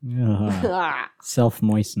 Ah, Ugh. ah.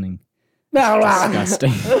 Self-moistening. Disgusting.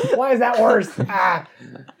 Disgusting. Why is that worse?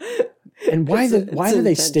 And why It's do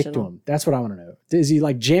they stick to intentional. him? That's what I want to know. Is he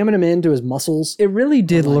like jamming him into his muscles? It really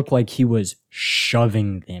did look like he was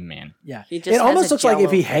shoving them in. Yeah. He just It has almost a looks like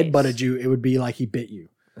if he jello face. headbutted you, it would be like he bit you.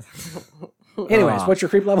 Anyways, what's your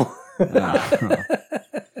creep level?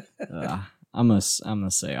 I'm gonna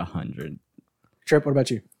say 100. Trip, what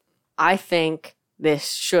about you? I think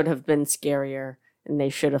this should have been scarier, and they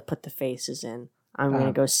should have put the faces in. I'm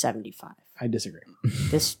gonna go 75. I disagree.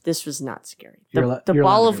 This was not scary. You're The, allo- the you're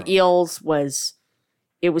ball allowed to of be wrong. eels was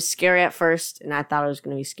scary at first, and I thought it was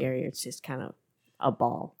gonna be scarier. It's just kind of a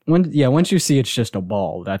ball. Once you see it's just a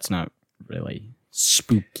ball, that's not really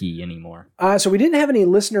spooky anymore. So we didn't have any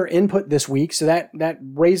listener input this week, so that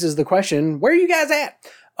raises the question: where are you guys at?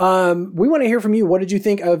 We want to hear from you. What did you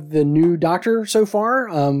think of the new Doctor so far?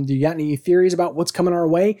 Do you got any theories about what's coming our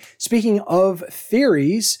way? Speaking of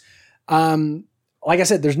theories, like I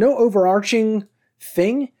said, there's no overarching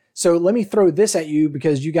thing. So let me throw this at you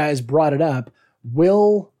because you guys brought it up.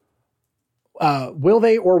 Will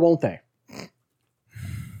they or won't they?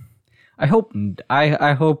 I hope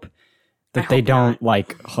that they hope don't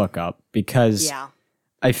like hook up, because Yeah.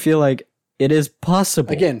 I feel like it is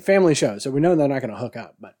possible. Again, family show, so we know they're not going to hook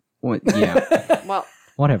up, but Yeah, Well,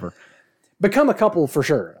 whatever. become a couple for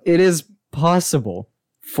sure. It is possible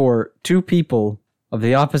for two people of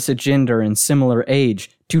the opposite gender and similar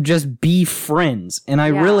age to just be friends, and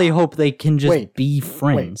I Yeah. really hope they can just Wait. be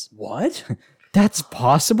friends. Wait, what? That's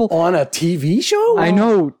possible. On a TV show? I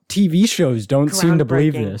know TV shows don't seem to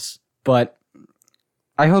believe Groundbreaking. this, but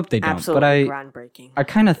I hope they don't. absolutely But groundbreaking. I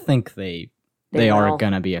kind of think they They are will.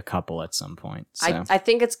 gonna be a couple at some point. So. I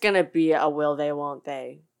think it's gonna be a will they won't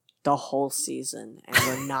they the whole season, and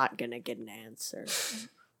we're not gonna get an answer.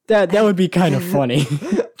 that would be kind of funny.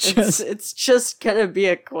 It's just gonna be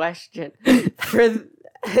a question,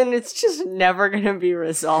 and it's just never gonna be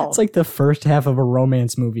resolved. It's like the first half of a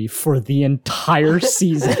romance movie for the entire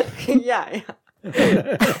season. yeah.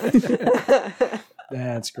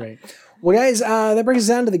 That's great. Well, guys, that brings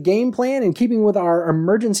us down to the game plan. In keeping with our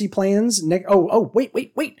emergency plans,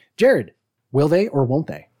 wait, Jared, will they or won't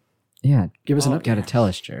they? Yeah, Give us an update. gotta tell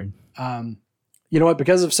us, Jared. You know what?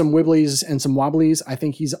 Because of some wibblies and some wobblies, I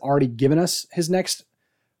think he's already given us his next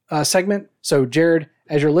segment. So, Jared,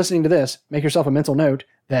 as you're listening to this, make yourself a mental note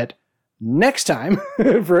that next time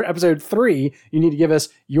for episode 3, you need to give us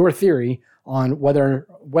your theory on whether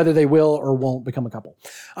they will or won't become a couple.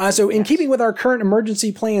 So in keeping with our current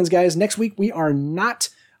emergency plans, guys, next week we are not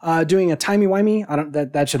doing a timey-wimey.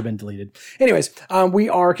 That should have been deleted. Anyways, we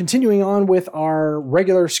are continuing on with our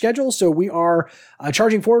regular schedule. So we are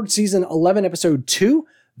charging forward season 11, episode 2,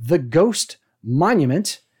 The Ghost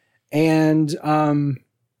Monument. And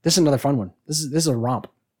this is another fun one. This is a romp.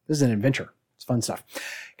 This is an adventure. It's fun stuff.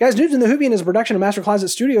 Guys, Noobs in the Whovian is a production of Master Closet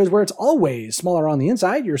Studios, where it's always smaller on the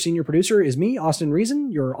inside. Your senior producer is me, Austin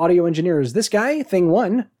Reason. Your audio engineer is this guy, Thing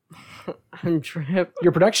One. I'm Trip.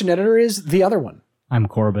 Your production editor is the other one. I'm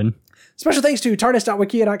Corbin. Special thanks to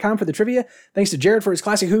TARDIS.wikia.com for the trivia. Thanks to Jared for his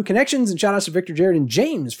Classic Who connections, and shout outs to Victor, Jared, and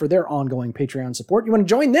James for their ongoing Patreon support. You want to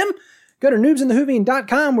join them? Go to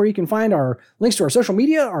noobsinthewhovian.com, where you can find our links to our social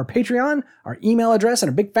media, our Patreon, our email address, and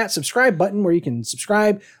a big fat subscribe button where you can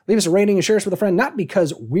subscribe, leave us a rating, and share us with a friend, not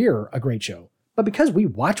because we're a great show, but because we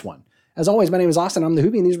watch one. As always, my name is Austin. I'm the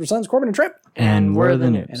Whovian. These are my sons, Corbin and Trip. And we're the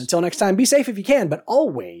And Noobs. until next time, be safe if you can, but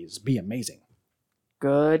always be amazing.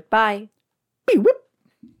 Goodbye. Beep, whip.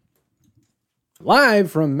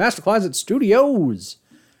 Live from Master Closet Studios.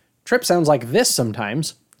 Trip sounds like this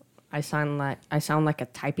sometimes. I sound like a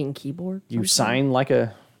typing keyboard. You sometimes. sign like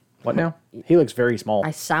a... What now? He looks very small.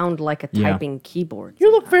 I sound like a Yeah. typing keyboard.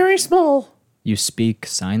 You look very small. You speak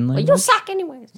sign language? You suck anyways.